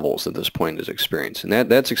pressure levels that this point is experiencing.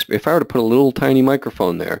 That's if I were to put a little tiny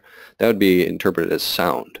microphone there, that would be interpreted as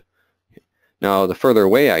sound. Now, the further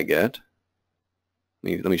away I get,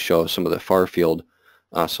 let me show some of the far field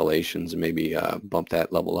oscillations and maybe bump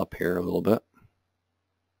that level up here a little bit.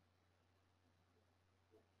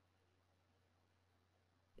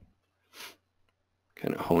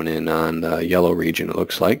 Kind of hone in on the yellow region, it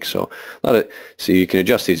looks like. So you can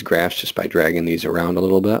adjust these graphs just by dragging these around a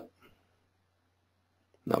little bit.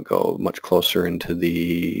 And I'll go much closer into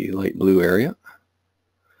the light blue area.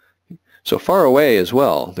 So far away as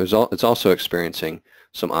well, it's also experiencing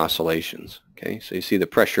some oscillations. Okay, so you see the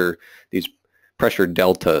pressure, these pressure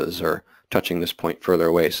deltas are touching this point further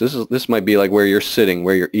away. So this might be like where you're sitting,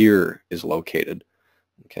 where your ear is located.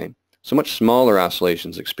 Okay, so much smaller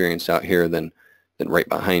oscillations experienced out here than right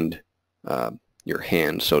behind your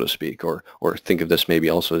hand, so to speak, or think of this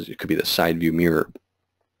maybe also as it could be the side view mirror.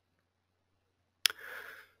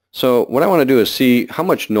 So what I want to do is see how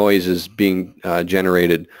much noise is being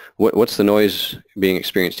generated. What's the noise being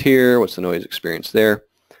experienced here? What's the noise experienced there?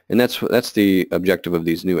 And that's the objective of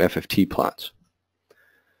these new FFT plots.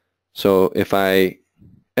 So if I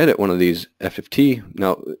edit one of these FFT,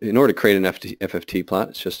 now in order to create an FFT plot,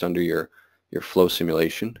 it's just under your flow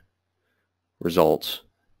simulation results.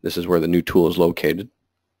 This is where the new tool is located.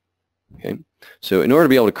 Okay. So in order to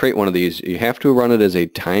be able to create one of these, you have to run it as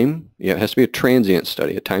it has to be a transient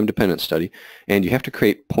study, a time-dependent study, and you have to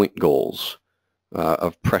create point goals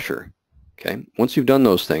of pressure. Okay. Once you've done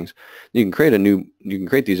those things, you can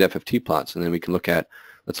create these FFT plots, and then we can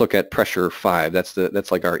let's look at pressure 5.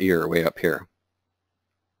 That's like our ear way up here.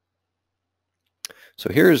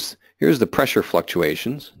 So here's the pressure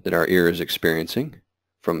fluctuations that our ear is experiencing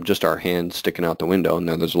from just our hand sticking out the window.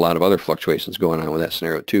 Now there's a lot of other fluctuations going on with that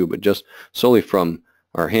scenario too, but just solely from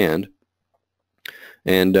our hand.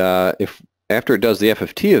 And if after it does the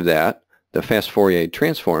FFT of that, the fast Fourier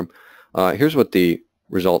transform, here's what the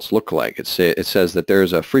results look like. It says that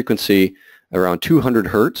there's a frequency around 200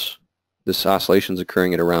 hertz. This oscillation is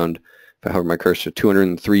occurring at around, if I hover my cursor,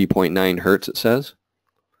 203.9 hertz, it says,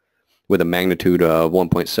 with a magnitude of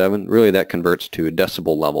 1.7. Really, that converts to a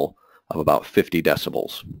decibel level of about 50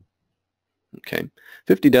 decibels. Okay,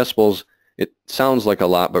 50 decibels, it sounds like a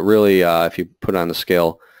lot, but really if you put it on the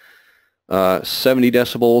scale, 70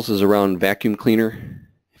 decibels is around vacuum cleaner.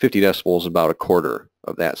 50 decibels is about a quarter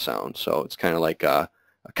of that sound. So it's kind of like a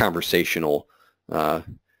conversational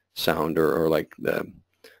sound or like the,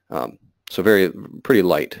 so pretty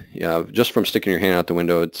light. Yeah, just from sticking your hand out the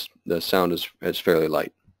window, the sound is fairly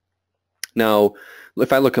light. Now,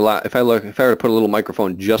 if I were to put a little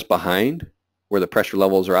microphone just behind where the pressure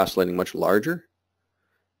levels are oscillating much larger,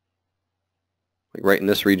 like right in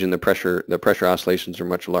this region, the pressure oscillations are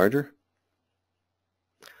much larger.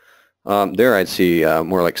 There I'd see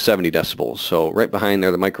more like 70 decibels. So right behind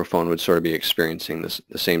there, the microphone would sort of be experiencing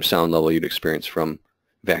the same sound level you'd experience from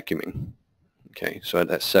vacuuming. Okay, so at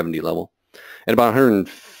that 70 level. At about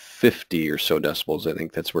 150 or so decibels, I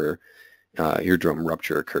think that's where eardrum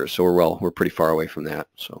rupture occurs. So we're pretty far away from that.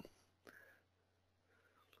 So.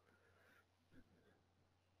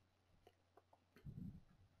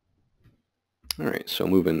 All right, so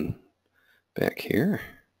moving back here.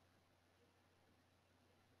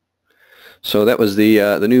 So that was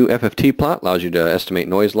the new FFT plot, allows you to estimate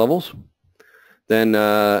noise levels. Then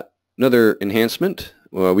another enhancement,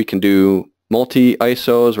 we can do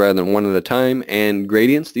multi-ISOs rather than one at a time, and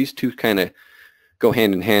gradients. These two kind of go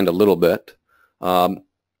hand in hand a little bit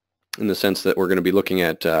in the sense that we're going to be looking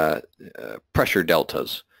at pressure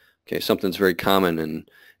deltas. Okay, something that's very common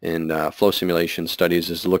in flow simulation studies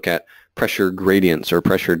is to look at pressure gradients or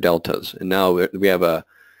pressure deltas. And now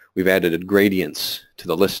we've added gradients to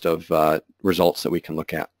the list of results that we can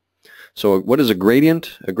look at. So what is a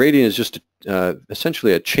gradient? A gradient is just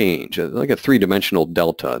essentially a change, like a three-dimensional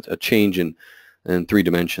delta, a change in 3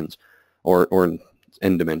 dimensions, or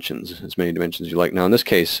n dimensions, as many dimensions as you like. Now in this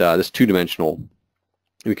case, this 2-dimensional,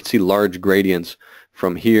 we can see large gradients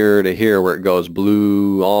from here to here where it goes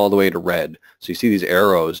blue all the way to red. So you see these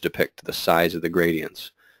arrows depict the size of the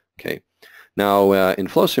gradients. Okay. Now in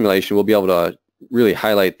flow simulation, we'll be able to really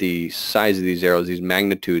highlight the size of these arrows, these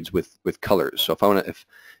magnitudes with colors. So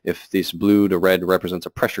if this blue to red represents a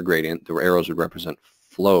pressure gradient, the arrows would represent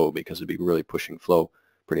flow because it'd be really pushing flow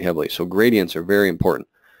pretty heavily. So gradients are very important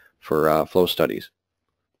for flow studies.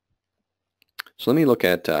 So let me look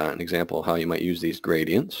at an example of how you might use these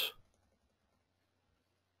gradients.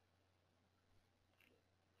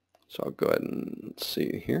 So I'll go ahead and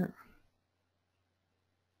see here.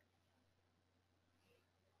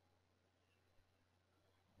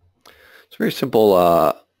 It's a very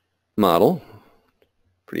simple model.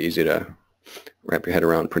 Pretty easy to wrap your head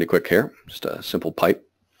around pretty quick here. Just a simple pipe.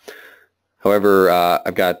 However,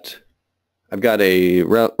 I've got a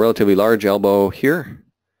relatively large elbow here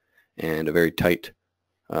and a very tight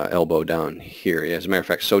elbow down here. Yeah, as a matter of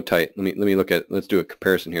fact, so tight. Let's do a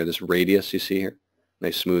comparison here. This radius you see here,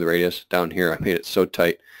 nice smooth radius. Down here, I made it so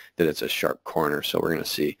tight that it's a sharp corner. So we're going to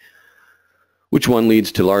see which one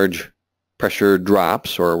leads to large pressure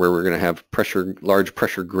drops, or where we're going to have large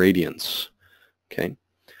pressure gradients. Okay.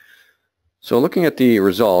 So looking at the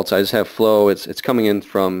results, I just have flow. It's coming in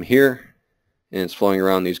from here, and it's flowing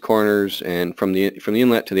around these corners. And from the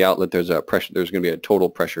inlet to the outlet, there's going to be a total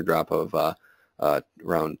pressure drop of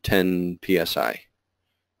around 10 psi.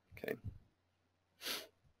 Okay.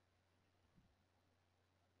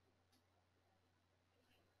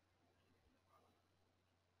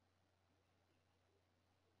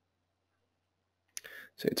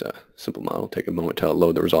 So it's a simple model. Take a moment to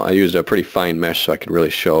load the result. I used a pretty fine mesh so I could really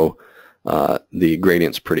show the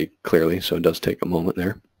gradients pretty clearly, so it does take a moment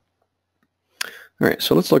there. All right,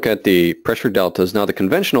 so let's look at the pressure deltas. Now the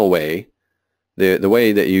conventional way, the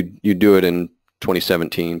way that you do it in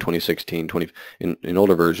 2017, 2016, in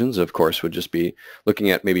older versions, of course, would just be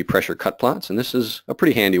looking at maybe pressure cut plots, and this is a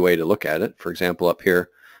pretty handy way to look at it. For example, up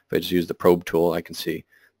here, if I just use the probe tool, I can see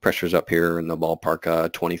pressures up here in the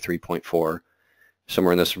ballpark 23.4.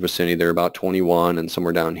 Somewhere in this vicinity they're about 21, and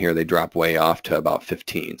somewhere down here they drop way off to about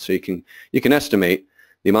 15. So you can estimate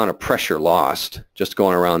the amount of pressure lost just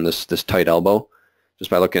going around this tight elbow just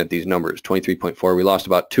by looking at these numbers. 23.4, we lost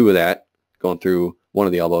about 2 of that going through one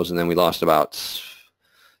of the elbows, and then we lost about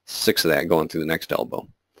 6 of that going through the next elbow.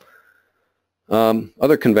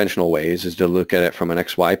 Other conventional ways is to look at it from an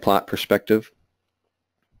XY plot perspective.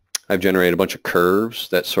 I've generated a bunch of curves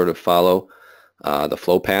that sort of follow the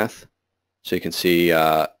flow path. So you can see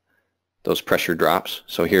those pressure drops.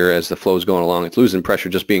 So here, as the flow is going along, it's losing pressure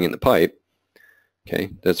just being in the pipe. Okay,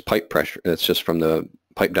 that's pipe pressure. That's just from the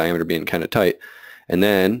pipe diameter being kind of tight. And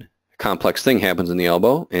then a complex thing happens in the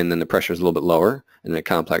elbow, and then the pressure is a little bit lower. And then a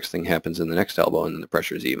complex thing happens in the next elbow, and then the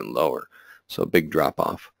pressure is even lower. So a big drop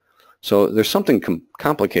off. So there's something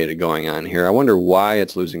complicated going on here. I wonder why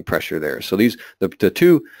it's losing pressure there. So the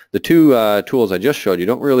two tools I just showed you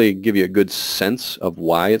don't really give you a good sense of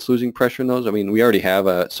why it's losing pressure in those. I mean, we already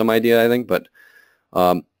have some idea, I think, but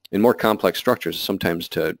in more complex structures, sometimes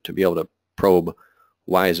to be able to probe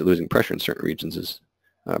why is it losing pressure in certain regions is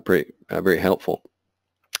very helpful.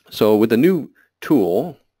 So with the new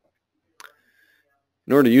tool,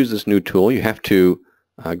 in order to use this new tool, you have to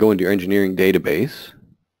go into your engineering database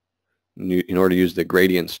in order to use the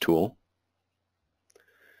gradients tool.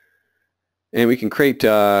 And we can create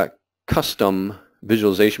custom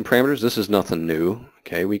visualization parameters. This is nothing new.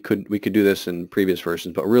 Okay, we could do this in previous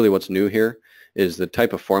versions, but really what's new here is the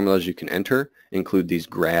type of formulas you can enter include these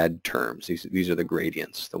grad terms. These are the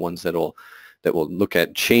gradients, the ones that will look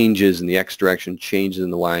at changes in the x direction, changes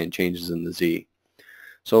in the y, and changes in the z.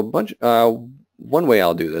 So one way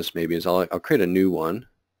I'll do this maybe is I'll create a new one.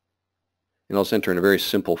 and I'll just enter in a very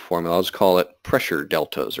simple formula. I'll just call it pressure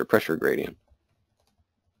deltas or pressure gradient.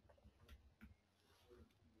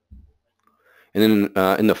 And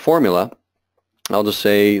then in the formula, I'll just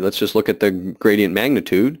say, let's just look at the gradient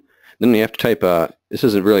magnitude. Then you have to type this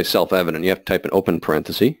isn't really self-evident. You have to type an open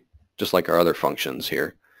parenthesis, just like our other functions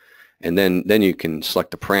here. And then you can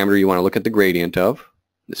select the parameter you want to look at the gradient of,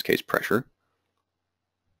 in this case pressure.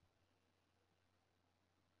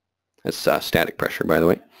 That's static pressure, by the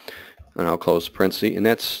way. And I'll close the parenthesis. And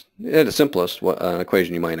that's at the simplest an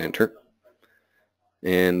equation you might enter.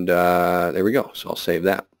 And there we go. So I'll save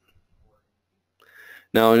that.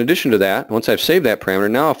 Now in addition to that, once I've saved that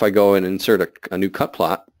parameter, now if I go and insert a new cut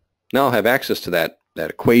plot, now I'll have access to that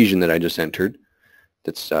equation that I just entered.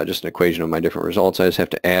 That's just an equation of my different results. I just have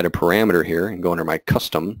to add a parameter here and go under my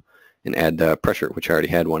custom and add the pressure, which I already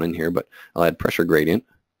had one in here, but I'll add pressure gradient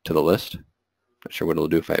to the list. Not sure what it'll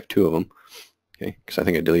do if I have two of them, okay, because I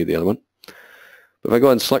think I deleted the other one. But if I go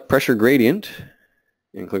ahead and select pressure gradient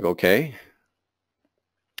and click OK,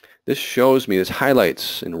 this shows me, this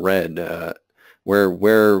highlights in red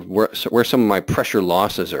where some of my pressure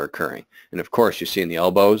losses are occurring. And of course, you see in the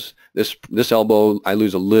elbows, this elbow, I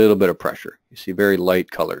lose a little bit of pressure. You see very light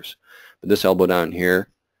colors. But this elbow down here,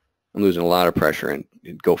 I'm losing a lot of pressure. And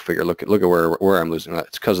go figure, look at where I'm losing that.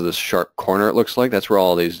 It's because of this sharp corner, it looks like. That's where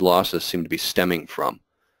all these losses seem to be stemming from.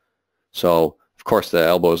 So, of course, the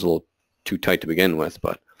elbow is a little too tight to begin with,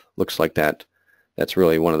 but looks like that's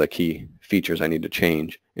really one of the key features I need to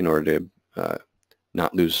change in order to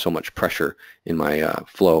not lose so much pressure in my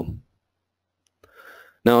flow.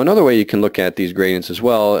 Now another way you can look at these gradients as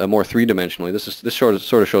well, more three-dimensionally. This sort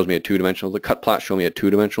of shows me a two-dimensional. The cut plot show me a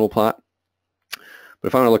two-dimensional plot. But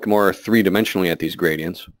if I want to look more three-dimensionally at these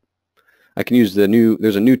gradients, I can use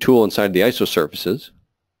there's a new tool inside the isosurfaces.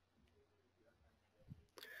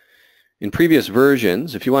 In previous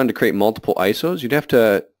versions, if you wanted to create multiple isos, you'd have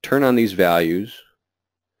to turn on these values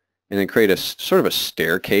and then create a sort of a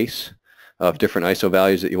staircase of different ISO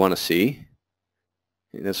values that you want to see.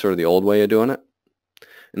 And that's sort of the old way of doing it.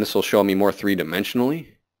 And this will show me more three-dimensionally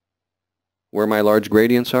where my large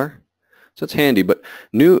gradients are. So it's handy, but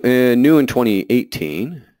new in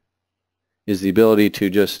 2018 is the ability to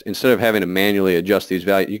just, instead of having to manually adjust these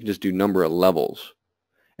values, you can just do number of levels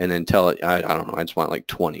and then tell it, I don't know, I just want like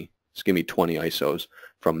 20. Just give me 20 ISOs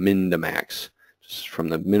from min to max, just from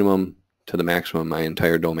the minimum to the maximum of my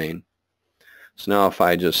entire domain. So now if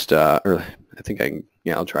I just, or I think I can,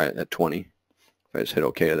 yeah, I'll try it at 20. If I just hit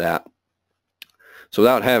OK to that. So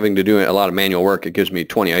without having to do a lot of manual work, it gives me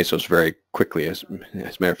 20 ISOs very quickly. As a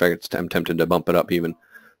matter of fact, I'm tempted to bump it up even.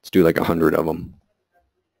 Let's do like 100 of them.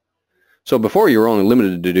 So before you were only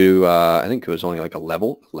limited to do, I think it was only like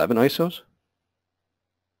 11 ISOs.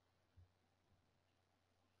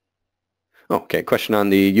 Okay, question on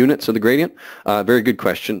the units of the gradient. Very good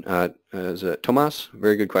question. Is it Tomas?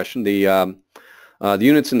 Very good question. The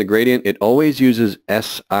units in the gradient, it always uses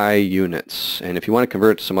SI units, and if you want to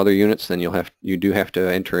convert to some other units, then you do have to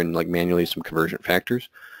enter in like manually some conversion factors.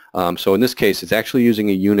 So in this case, it's actually using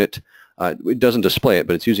a unit. It doesn't display it,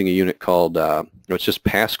 but it's using a unit called it's just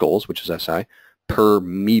pascals, which is SI, per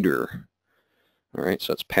meter. All right,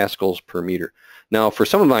 so it's pascals per meter. Now, for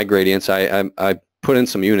some of my gradients, I put in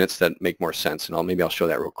some units that make more sense, and maybe I'll show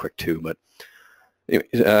that real quick too. But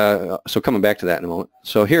so coming back to that in a moment.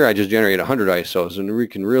 So here I just generate 100 ISOs, and we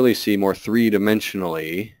can really see more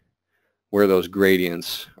three-dimensionally where those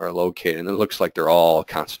gradients are located. And it looks like they're all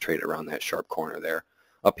concentrated around that sharp corner there.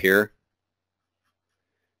 Up here,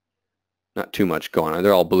 not too much going on.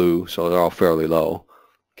 They're all blue, so they're all fairly low.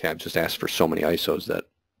 Okay, I've just asked for so many ISOs that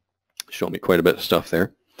show me quite a bit of stuff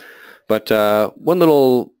there. But one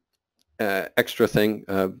little extra thing,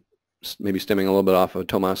 maybe stemming a little bit off of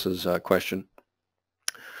Tomas's question.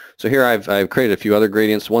 So here I've created a few other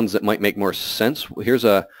gradients, ones that might make more sense. Here's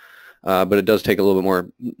but it does take a little bit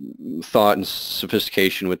more thought and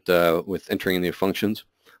sophistication with entering the functions.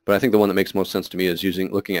 But I think the one that makes most sense to me is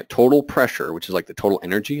looking at total pressure, which is like the total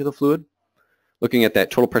energy of the fluid. Looking at that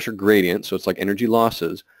total pressure gradient, so it's like energy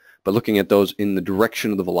losses, but looking at those in the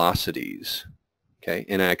direction of the velocities. Okay,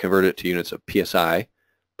 and I convert it to units of PSI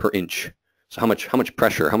per inch. So how much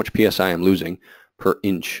pressure, how much PSI I'm losing per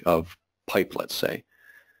inch of pipe, let's say.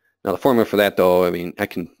 Now the formula for that, though, I mean,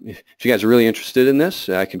 if you guys are really interested in this,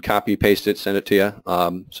 I can copy, paste it, send it to you.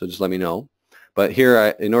 So just let me know. But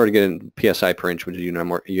here, in order to get in PSI per inch, which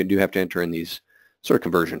you do have to enter in these sort of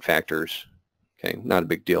conversion factors. Okay, not a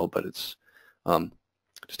big deal, but it's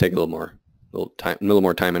just take a little more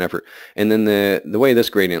time and effort. And then the way this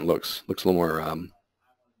gradient looks a little more.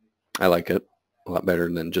 I like it a lot better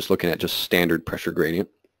than just looking at just standard pressure gradient.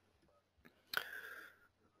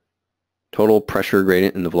 total pressure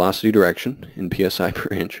gradient in the velocity direction in psi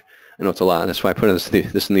per inch. I know it's a lot. That's why I put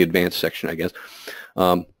this in the advanced section, I guess.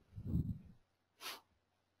 But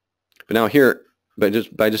now here, by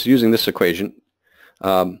just using this equation,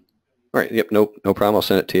 all right, yep, no problem. I'll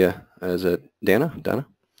send it to you. Is it Donna?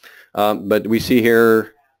 But we see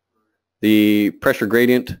here the pressure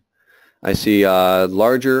gradient. I see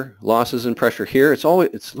larger losses in pressure here. It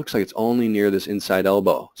looks like it's only near this inside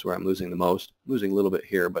elbow. It's where I'm losing the most. I'm losing a little bit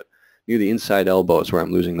here, but near the inside elbow is where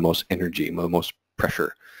I'm losing the most energy, the most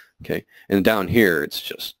pressure. Okay, and down here it's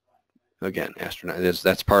just, again, astronomical.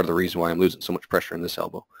 That's part of the reason why I'm losing so much pressure in this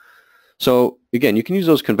elbow. So again, you can use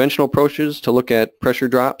those conventional approaches to look at pressure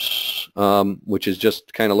drops, which is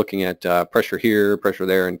just kind of looking at pressure here, pressure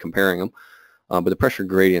there, and comparing them. But the pressure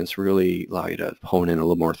gradients really allow you to hone in a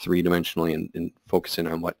little more three-dimensionally and focus in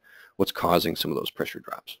on what's causing some of those pressure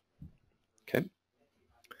drops. Okay.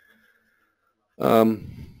 All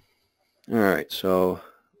right. So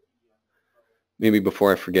maybe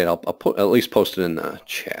before I forget, I'll at least post it in the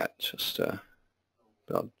chat. Just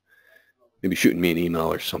maybe shooting me an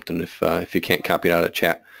email or something if you can't copy it out of the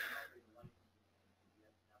chat.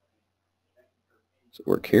 Does it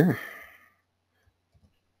work here?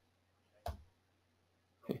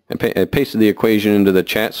 I pasted the equation into the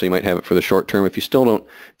chat, so you might have it for the short term. If you still don't,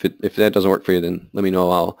 if that doesn't work for you, then let me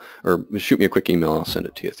know. Or shoot me a quick email. I'll send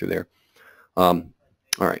it to you through there. All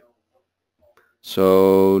right.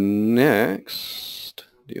 So next,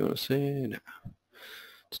 do you want to say no?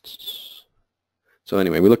 So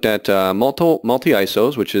anyway, we looked at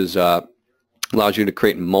multi-ISOs, which is allows you to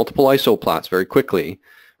create multiple ISO plots very quickly,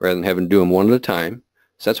 rather than having to do them one at a time.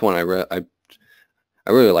 So that's one I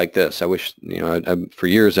really like this. I wish, for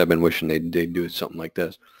years I've been wishing they'd do something like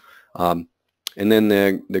this. And then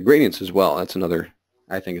the gradients as well. That's another,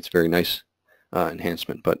 I think it's a very nice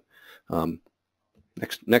enhancement. But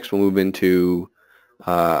next we'll move into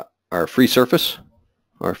our free surface,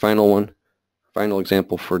 our final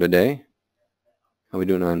example for today. How are we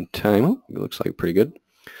doing on time? Oh, it looks like pretty good.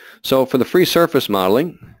 So for the free surface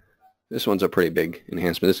modeling, this one's a pretty big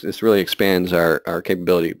enhancement. This really expands our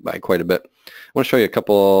capability by quite a bit. I want to show you a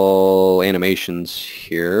couple animations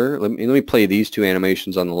here. Let me play these two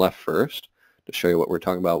animations on the left first to show you what we're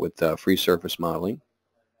talking about with free surface modeling.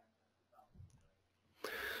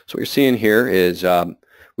 So what you're seeing here is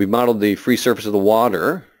we've modeled the free surface of the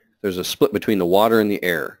water. There's a split between the water and the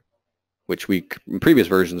air, which in previous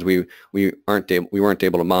versions we weren't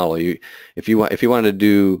able to model. If you wanted to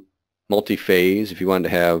do multi-phase, if you wanted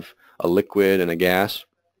to have a liquid and a gas,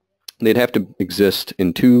 they'd have to exist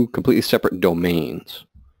in two completely separate domains.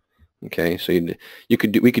 Okay, so we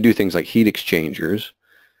could do things like heat exchangers,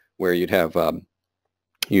 where you'd have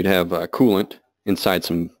coolant inside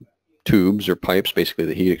some tubes or pipes, basically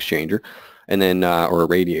the heat exchanger, and then or a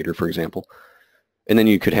radiator, for example, and then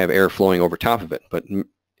you could have air flowing over top of it. But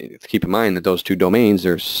keep in mind that those two domains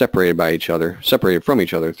are separated from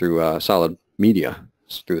each other through solid media,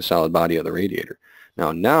 through the solid body of the radiator.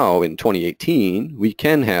 Now in 2018, we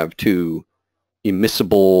can have two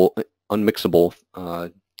unmixable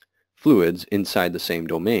fluids inside the same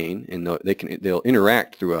domain, and they'll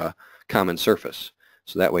interact through a common surface.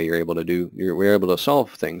 So that way we're able to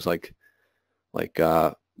solve things like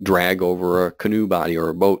drag over a canoe body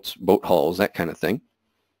or boat hulls, that kind of thing.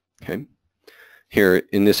 Okay. Here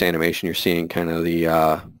in this animation, you're seeing kind of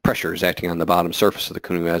the pressures acting on the bottom surface of the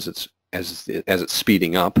canoe as it's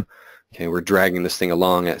speeding up. Okay, we're dragging this thing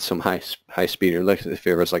along at some high speed, or like if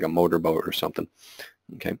it was like a motorboat or something.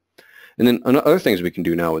 Okay, and then other things we can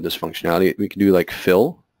do now with this functionality, we can do like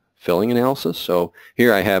filling analysis. So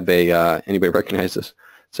here I have anybody recognize this?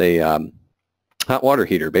 It's a hot water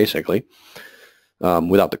heater, basically,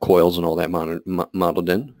 without the coils and all that modeled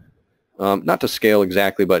in. Not to scale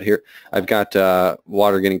exactly, but here I've got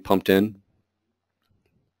water getting pumped in,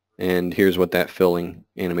 and here's what that filling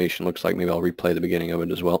animation looks like. Maybe I'll replay the beginning of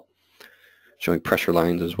it as well, showing pressure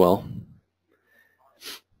lines as well.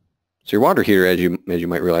 So your water heater, as you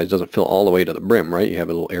might realize, doesn't fill all the way to the brim, right? You have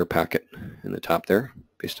a little air pocket in the top there,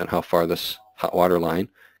 based on how far this hot water line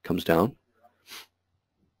comes down.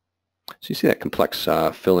 So you see that complex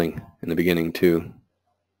filling in the beginning too.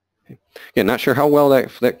 Again, not sure how well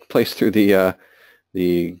that plays through the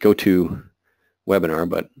GoTo webinar,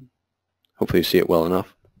 but hopefully you see it well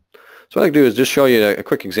enough. So what I can do is just show you a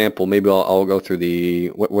quick example. Maybe I'll go through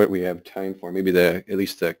what we have time for. Maybe at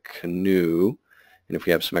least the canoe, and if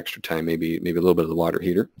we have some extra time, maybe a little bit of the water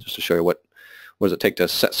heater, just to show you what does it take to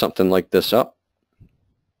set something like this up.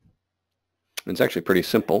 And it's actually pretty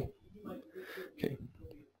simple. Okay.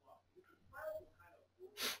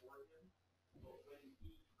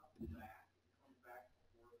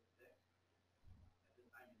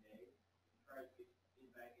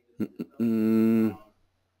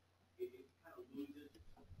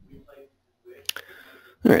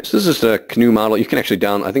 All right, so this is the canoe model. You can actually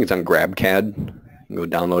I think it's on GrabCAD. You can go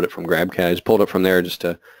download it from GrabCAD. I just pulled it from there just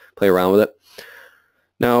to play around with it.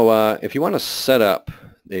 Now, if you want to set up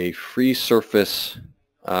a free surface,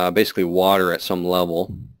 basically water at some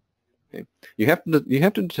level, okay, you have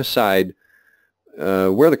to decide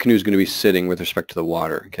where the canoe is going to be sitting with respect to the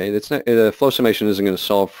water. Okay, that's not, the flow simulation isn't going to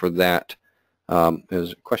solve for that.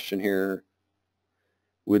 There's a question here.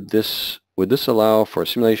 Would this allow for a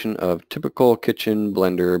simulation of typical kitchen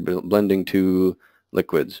blender blending two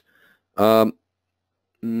liquids? We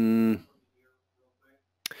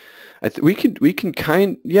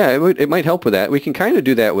can it might help with that. We can kind of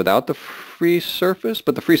do that without the free surface,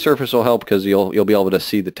 but the free surface will help because you'll be able to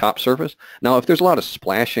see the top surface. Now, if there's a lot of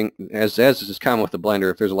splashing, as is common with the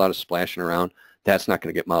blender, if there's a lot of splashing around, that's not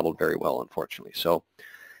going to get modeled very well, unfortunately. So,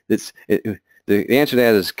 the answer to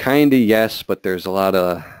that is kind of yes, but there's a lot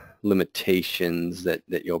of limitations that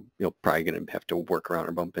you'll probably going to have to work around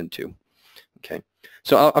or bump into. Okay,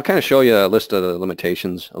 so I'll kind of show you a list of the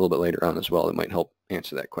limitations a little bit later on as well. That might help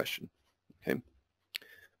answer that question. Okay,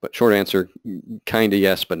 but short answer, kind of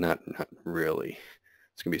yes, but not really.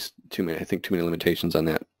 It's gonna be too many. I think too many limitations on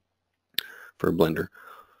that for a blender.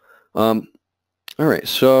 All right,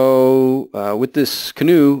 so with this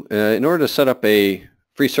canoe, in order to set up a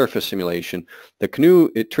free surface simulation,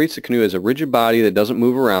 it treats the canoe as a rigid body that doesn't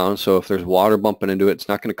move around. So if there's water bumping into it, it's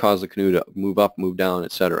not going to cause the canoe to move up, move down,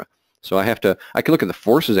 etc. So I can look at the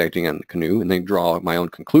forces acting on the canoe and then draw my own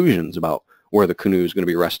conclusions about where the canoe is going to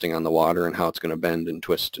be resting on the water and how it's going to bend and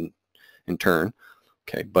twist and turn.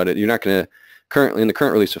 Okay, but you're not going to in the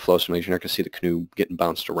current release of flow simulation, you're not going to see the canoe getting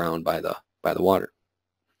bounced around by the water.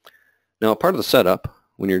 Now, part of the setup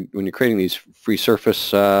when you're creating these free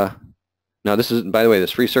surface. Now, this is, by the way,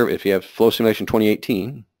 this free surface. If you have Flow Simulation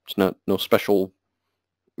 2018, it's no special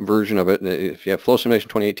version of it. If you have Flow Simulation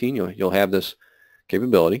 2018, you'll have this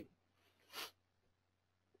capability.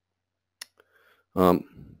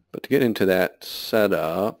 But to get into that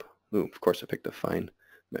setup, of course I picked a fine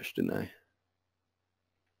mesh, didn't I?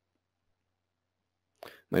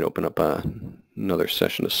 Might open up another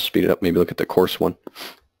session to speed it up, maybe look at the course one.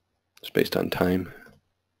 It's based on time.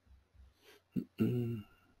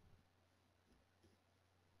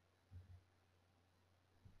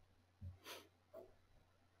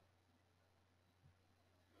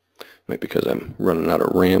 Might be because I'm running out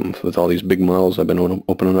of RAM with all these big models I've been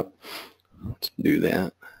opening up. Let's do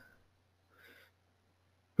that.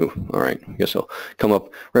 Ooh, all right, I guess I'll come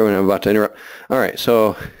up right when I'm about to interrupt. All right,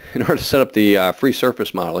 so in order to set up the free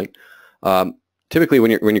surface modeling, typically when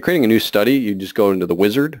you're creating a new study, you just go into the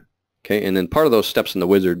wizard, okay, and then part of those steps in the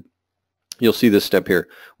wizard, you'll see this step here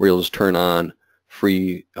where you'll just turn on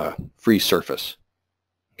free surface.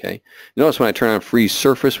 Okay. Notice when I turn on free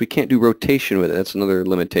surface, we can't do rotation with it. That's another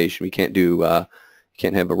limitation. We can't do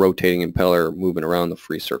can't have a rotating impeller moving around the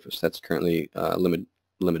free surface. That's currently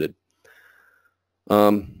limited.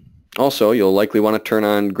 Also, you'll likely want to turn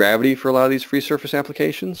on gravity for a lot of these free surface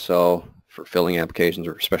applications. So for filling applications,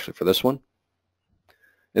 or especially for this one.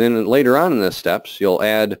 And then later on in the steps, you'll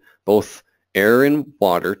add both air and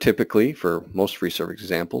water, typically for most free surface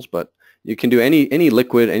examples, but you can do any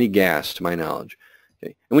liquid, any gas, to my knowledge.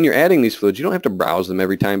 Okay. And when you're adding these fluids, you don't have to browse them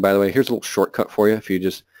every time, by the way. Here's a little shortcut for you.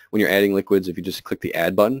 When you're adding liquids, if you just click the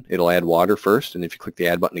add button, it'll add water first, and if you click the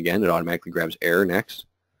add button again, it automatically grabs air next.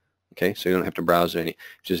 Okay, so you don't have to browse any.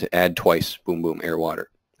 Just add twice, boom, boom, air, water.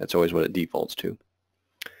 That's always what it defaults to.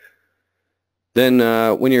 Then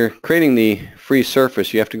when you're creating the free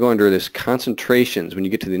surface, you have to go under this concentrations. When you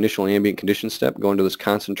get to the initial ambient condition step, go into this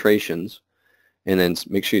concentrations, and then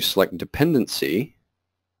make sure you select dependency.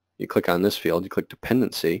 You click on this field, you click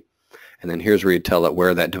dependency, and then here's where you tell it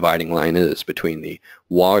where that dividing line is between the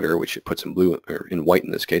water, which it puts in blue, or in white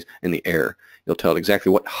in this case, and the air. You'll tell it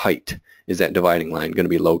exactly what height is that dividing line going to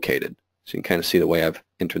be located. So you can kind of see the way I've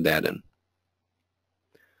entered that in.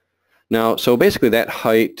 Now, so basically that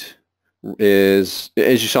height is,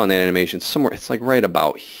 as you saw in that animation, somewhere, it's like right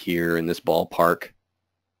about here in this ballpark,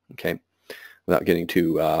 okay, without getting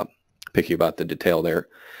too picky about the detail there.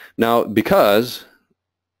 Now, because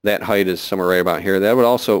that height is somewhere right about here, that would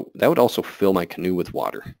also fill my canoe with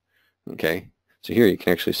water, okay? So here you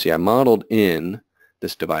can actually see I modeled in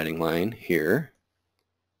this dividing line here,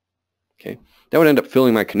 okay? That would end up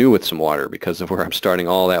filling my canoe with some water because of where I'm starting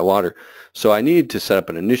all that water. So I need to set up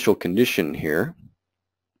an initial condition here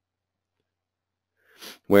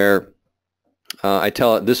where I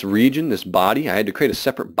tell it this region, this body, I had to create a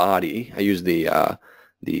separate body. I use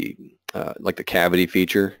like the cavity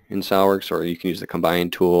feature in SOLIDWORKS, or you can use the combine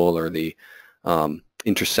tool or the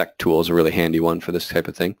intersect tool is a really handy one for this type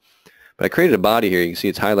of thing. But I created a body here. You can see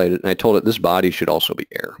it's highlighted, and I told it this body should also be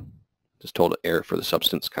air. Just told it air for the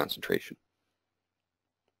substance concentration.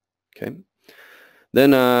 Okay.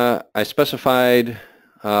 Then I specified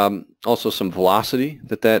also some velocity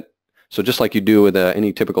so just like you do with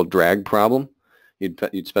any typical drag problem,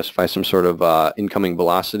 you'd specify some sort of incoming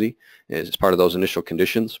velocity as part of those initial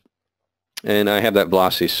conditions. And I have that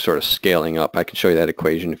velocity sort of scaling up. I can show you that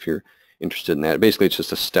equation if you're interested in that. Basically, it's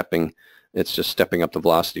just stepping up the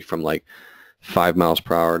velocity from like 5 miles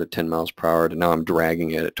per hour to 10 miles per hour to now I'm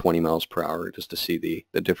dragging it at 20 miles per hour just to see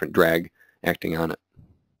the different drag acting on it.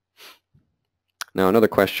 Now another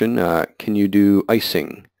question, can you do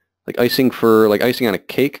icing? Like icing on a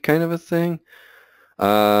cake kind of a thing?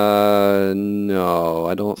 No,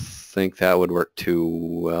 I don't think that would work too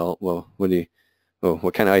well. Well,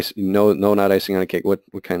 what kind of ice? No, not icing on a cake. What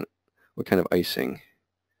kind of icing?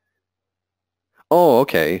 Oh,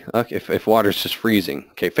 okay. If water's just freezing.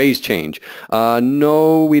 Okay, phase change.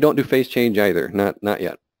 No, we don't do phase change either. Not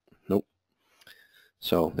yet. Nope.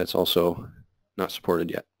 So that's also not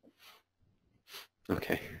supported yet.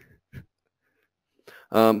 Okay.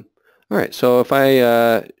 All right. So if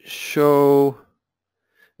I show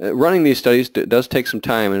running these studies does take some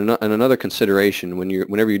time, and another consideration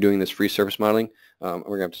whenever you're doing this free surface modeling, we're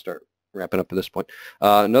going to have to start wrapping up at this point.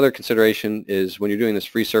 Another consideration is when you're doing this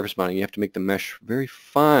free surface modeling, you have to make the mesh very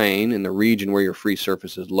fine in the region where your free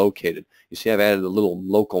surface is located. You see I've added a little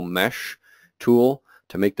local mesh tool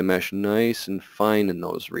to make the mesh nice and fine in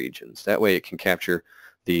those regions. That way it can capture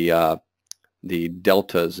the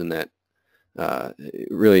deltas in that.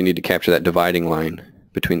 Really need to capture that dividing line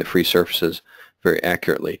between the free surfaces very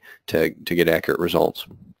accurately to get accurate results.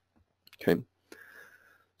 Okay.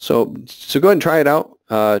 So go ahead and try it out.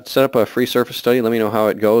 Set up a free surface study. Let me know how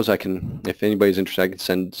it goes. If anybody's interested, I can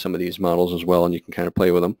send some of these models as well, and you can kind of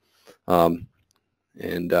play with them.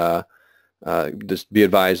 Just be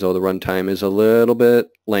advised, though, the runtime is a little bit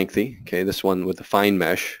lengthy. Okay, this one with the fine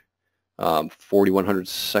mesh, 4,100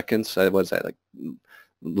 seconds. What's that, like a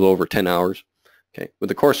little over 10 hours? Okay, with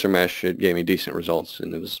the coarser mesh, it gave me decent results,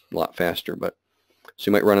 and it was a lot faster. So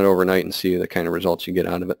you might run it overnight and see the kind of results you get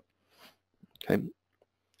out of it. Okay.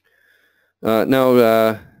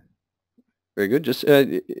 Now, very good. Just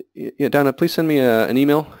Donna, please send me an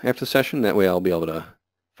email after the session. That way I'll be able to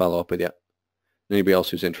follow up with you. Anybody else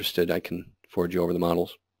who's interested, I can forward you over the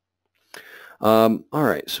models. All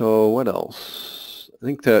right, so what else? I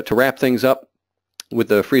think to wrap things up with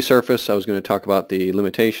the free surface, I was going to talk about the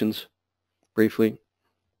limitations briefly.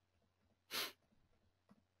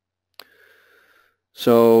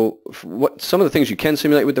 So some of the things you can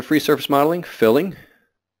simulate with the free surface modeling: filling.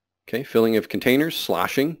 Okay, filling of containers,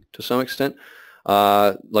 sloshing to some extent,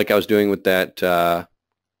 like I was doing with that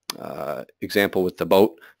example with the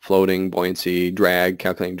boat, floating, buoyancy, drag,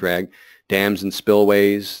 calculating drag, dams and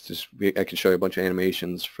spillways. I can show you a bunch of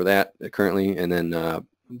animations for that currently, and then a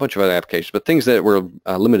bunch of other applications, but things that we're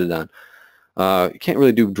limited on. You can't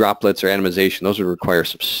really do droplets or atomization. Those would require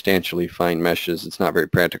substantially fine meshes. It's not very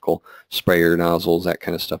practical. Sprayer nozzles, that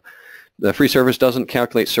kind of stuff. The free surface doesn't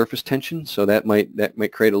calculate surface tension, so that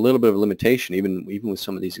might create a little bit of a limitation, even with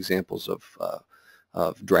some of these examples of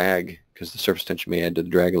drag, because the surface tension may add to the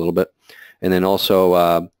drag a little bit. And then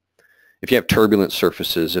also, if you have turbulent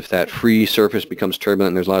surfaces, if that free surface becomes turbulent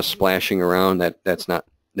and there's a lot of splashing around, that's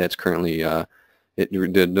currently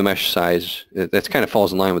the mesh size. That kind of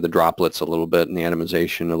falls in line with the droplets a little bit and the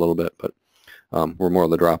atomization a little bit, but we're more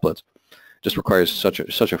of the droplets. Just requires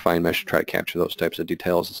such a fine mesh to try to capture those types of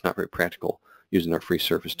details. It's not very practical using our free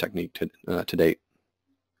surface technique to date.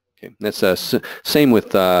 Okay, that's same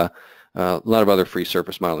with a lot of other free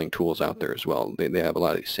surface modeling tools out there as well. They have a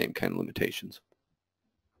lot of these same kind of limitations.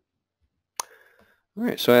 All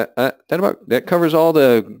right, so that covers all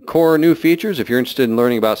the core new features. If you're interested in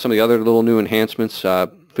learning about some of the other little new enhancements,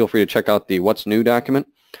 feel free to check out the What's New document.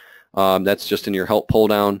 That's just in your help pull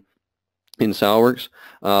down in SOLIDWORKS.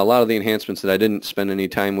 A lot of the enhancements that I didn't spend any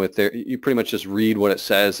time with there, you pretty much just read what it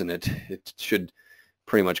says, and it should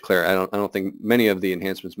pretty much clear. I don't think many of the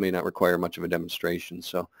enhancements may not require much of a demonstration.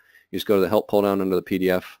 So you just go to the help pull down under the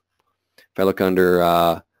PDF. If I look under,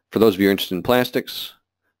 for those of you interested in plastics,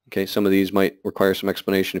 okay, some of these might require some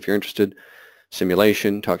explanation if you're interested.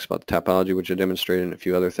 Simulation talks about the topology, which I demonstrated, and a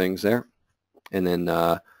few other things there. And then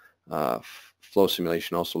flow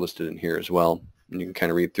simulation also listed in here as well. And you can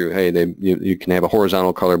kind of read through, hey, you can have a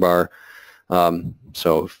horizontal color bar.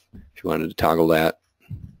 So if you wanted to toggle that,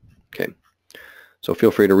 okay. So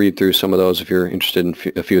feel free to read through some of those if you're interested in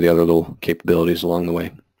a few of the other little capabilities along the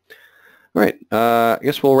way. All right, I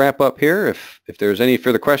guess we'll wrap up here. If there's any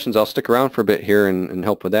further questions, I'll stick around for a bit here and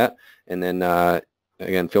help with that. And then,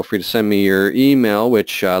 again, feel free to send me your email,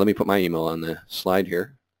 which, let me put my email on the slide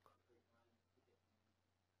here.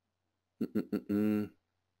 And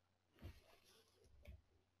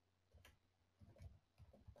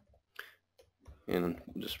I'm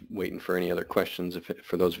just waiting for any other questions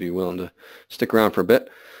for those of you willing to stick around for a bit.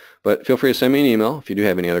 But feel free to send me an email. If you do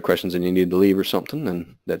have any other questions and you need to leave or something,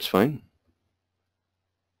 then that's fine.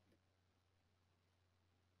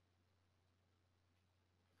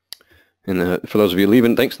 And for those of you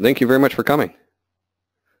leaving, thank you very much for coming.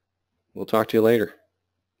 We'll talk to you later.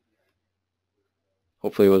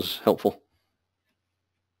 Hopefully it was helpful.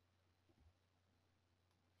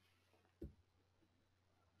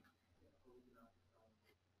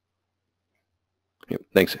 Yep,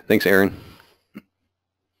 thanks, Aaron.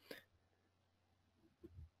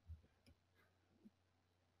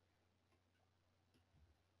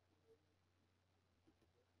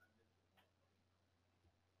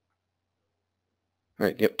 All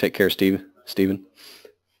right, yep, take care, Steven.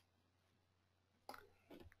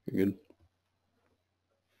 You're good.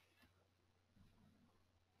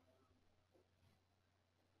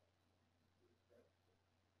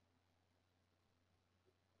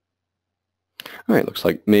 All right, looks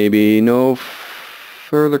like maybe no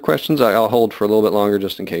further questions. I'll hold for a little bit longer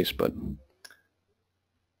just in case, but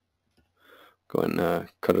go ahead and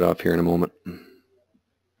cut it off here in a moment.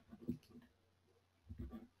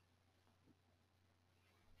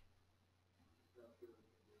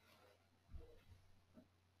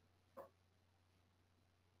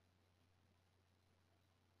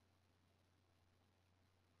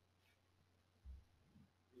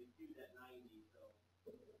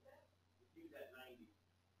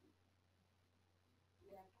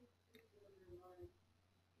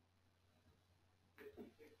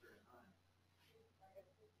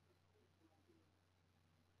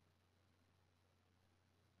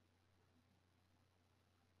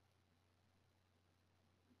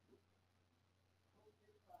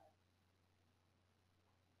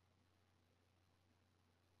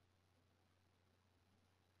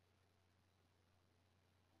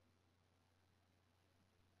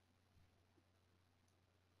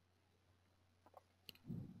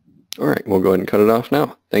 All right, we'll go ahead and cut it off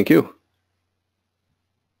now. Thank you.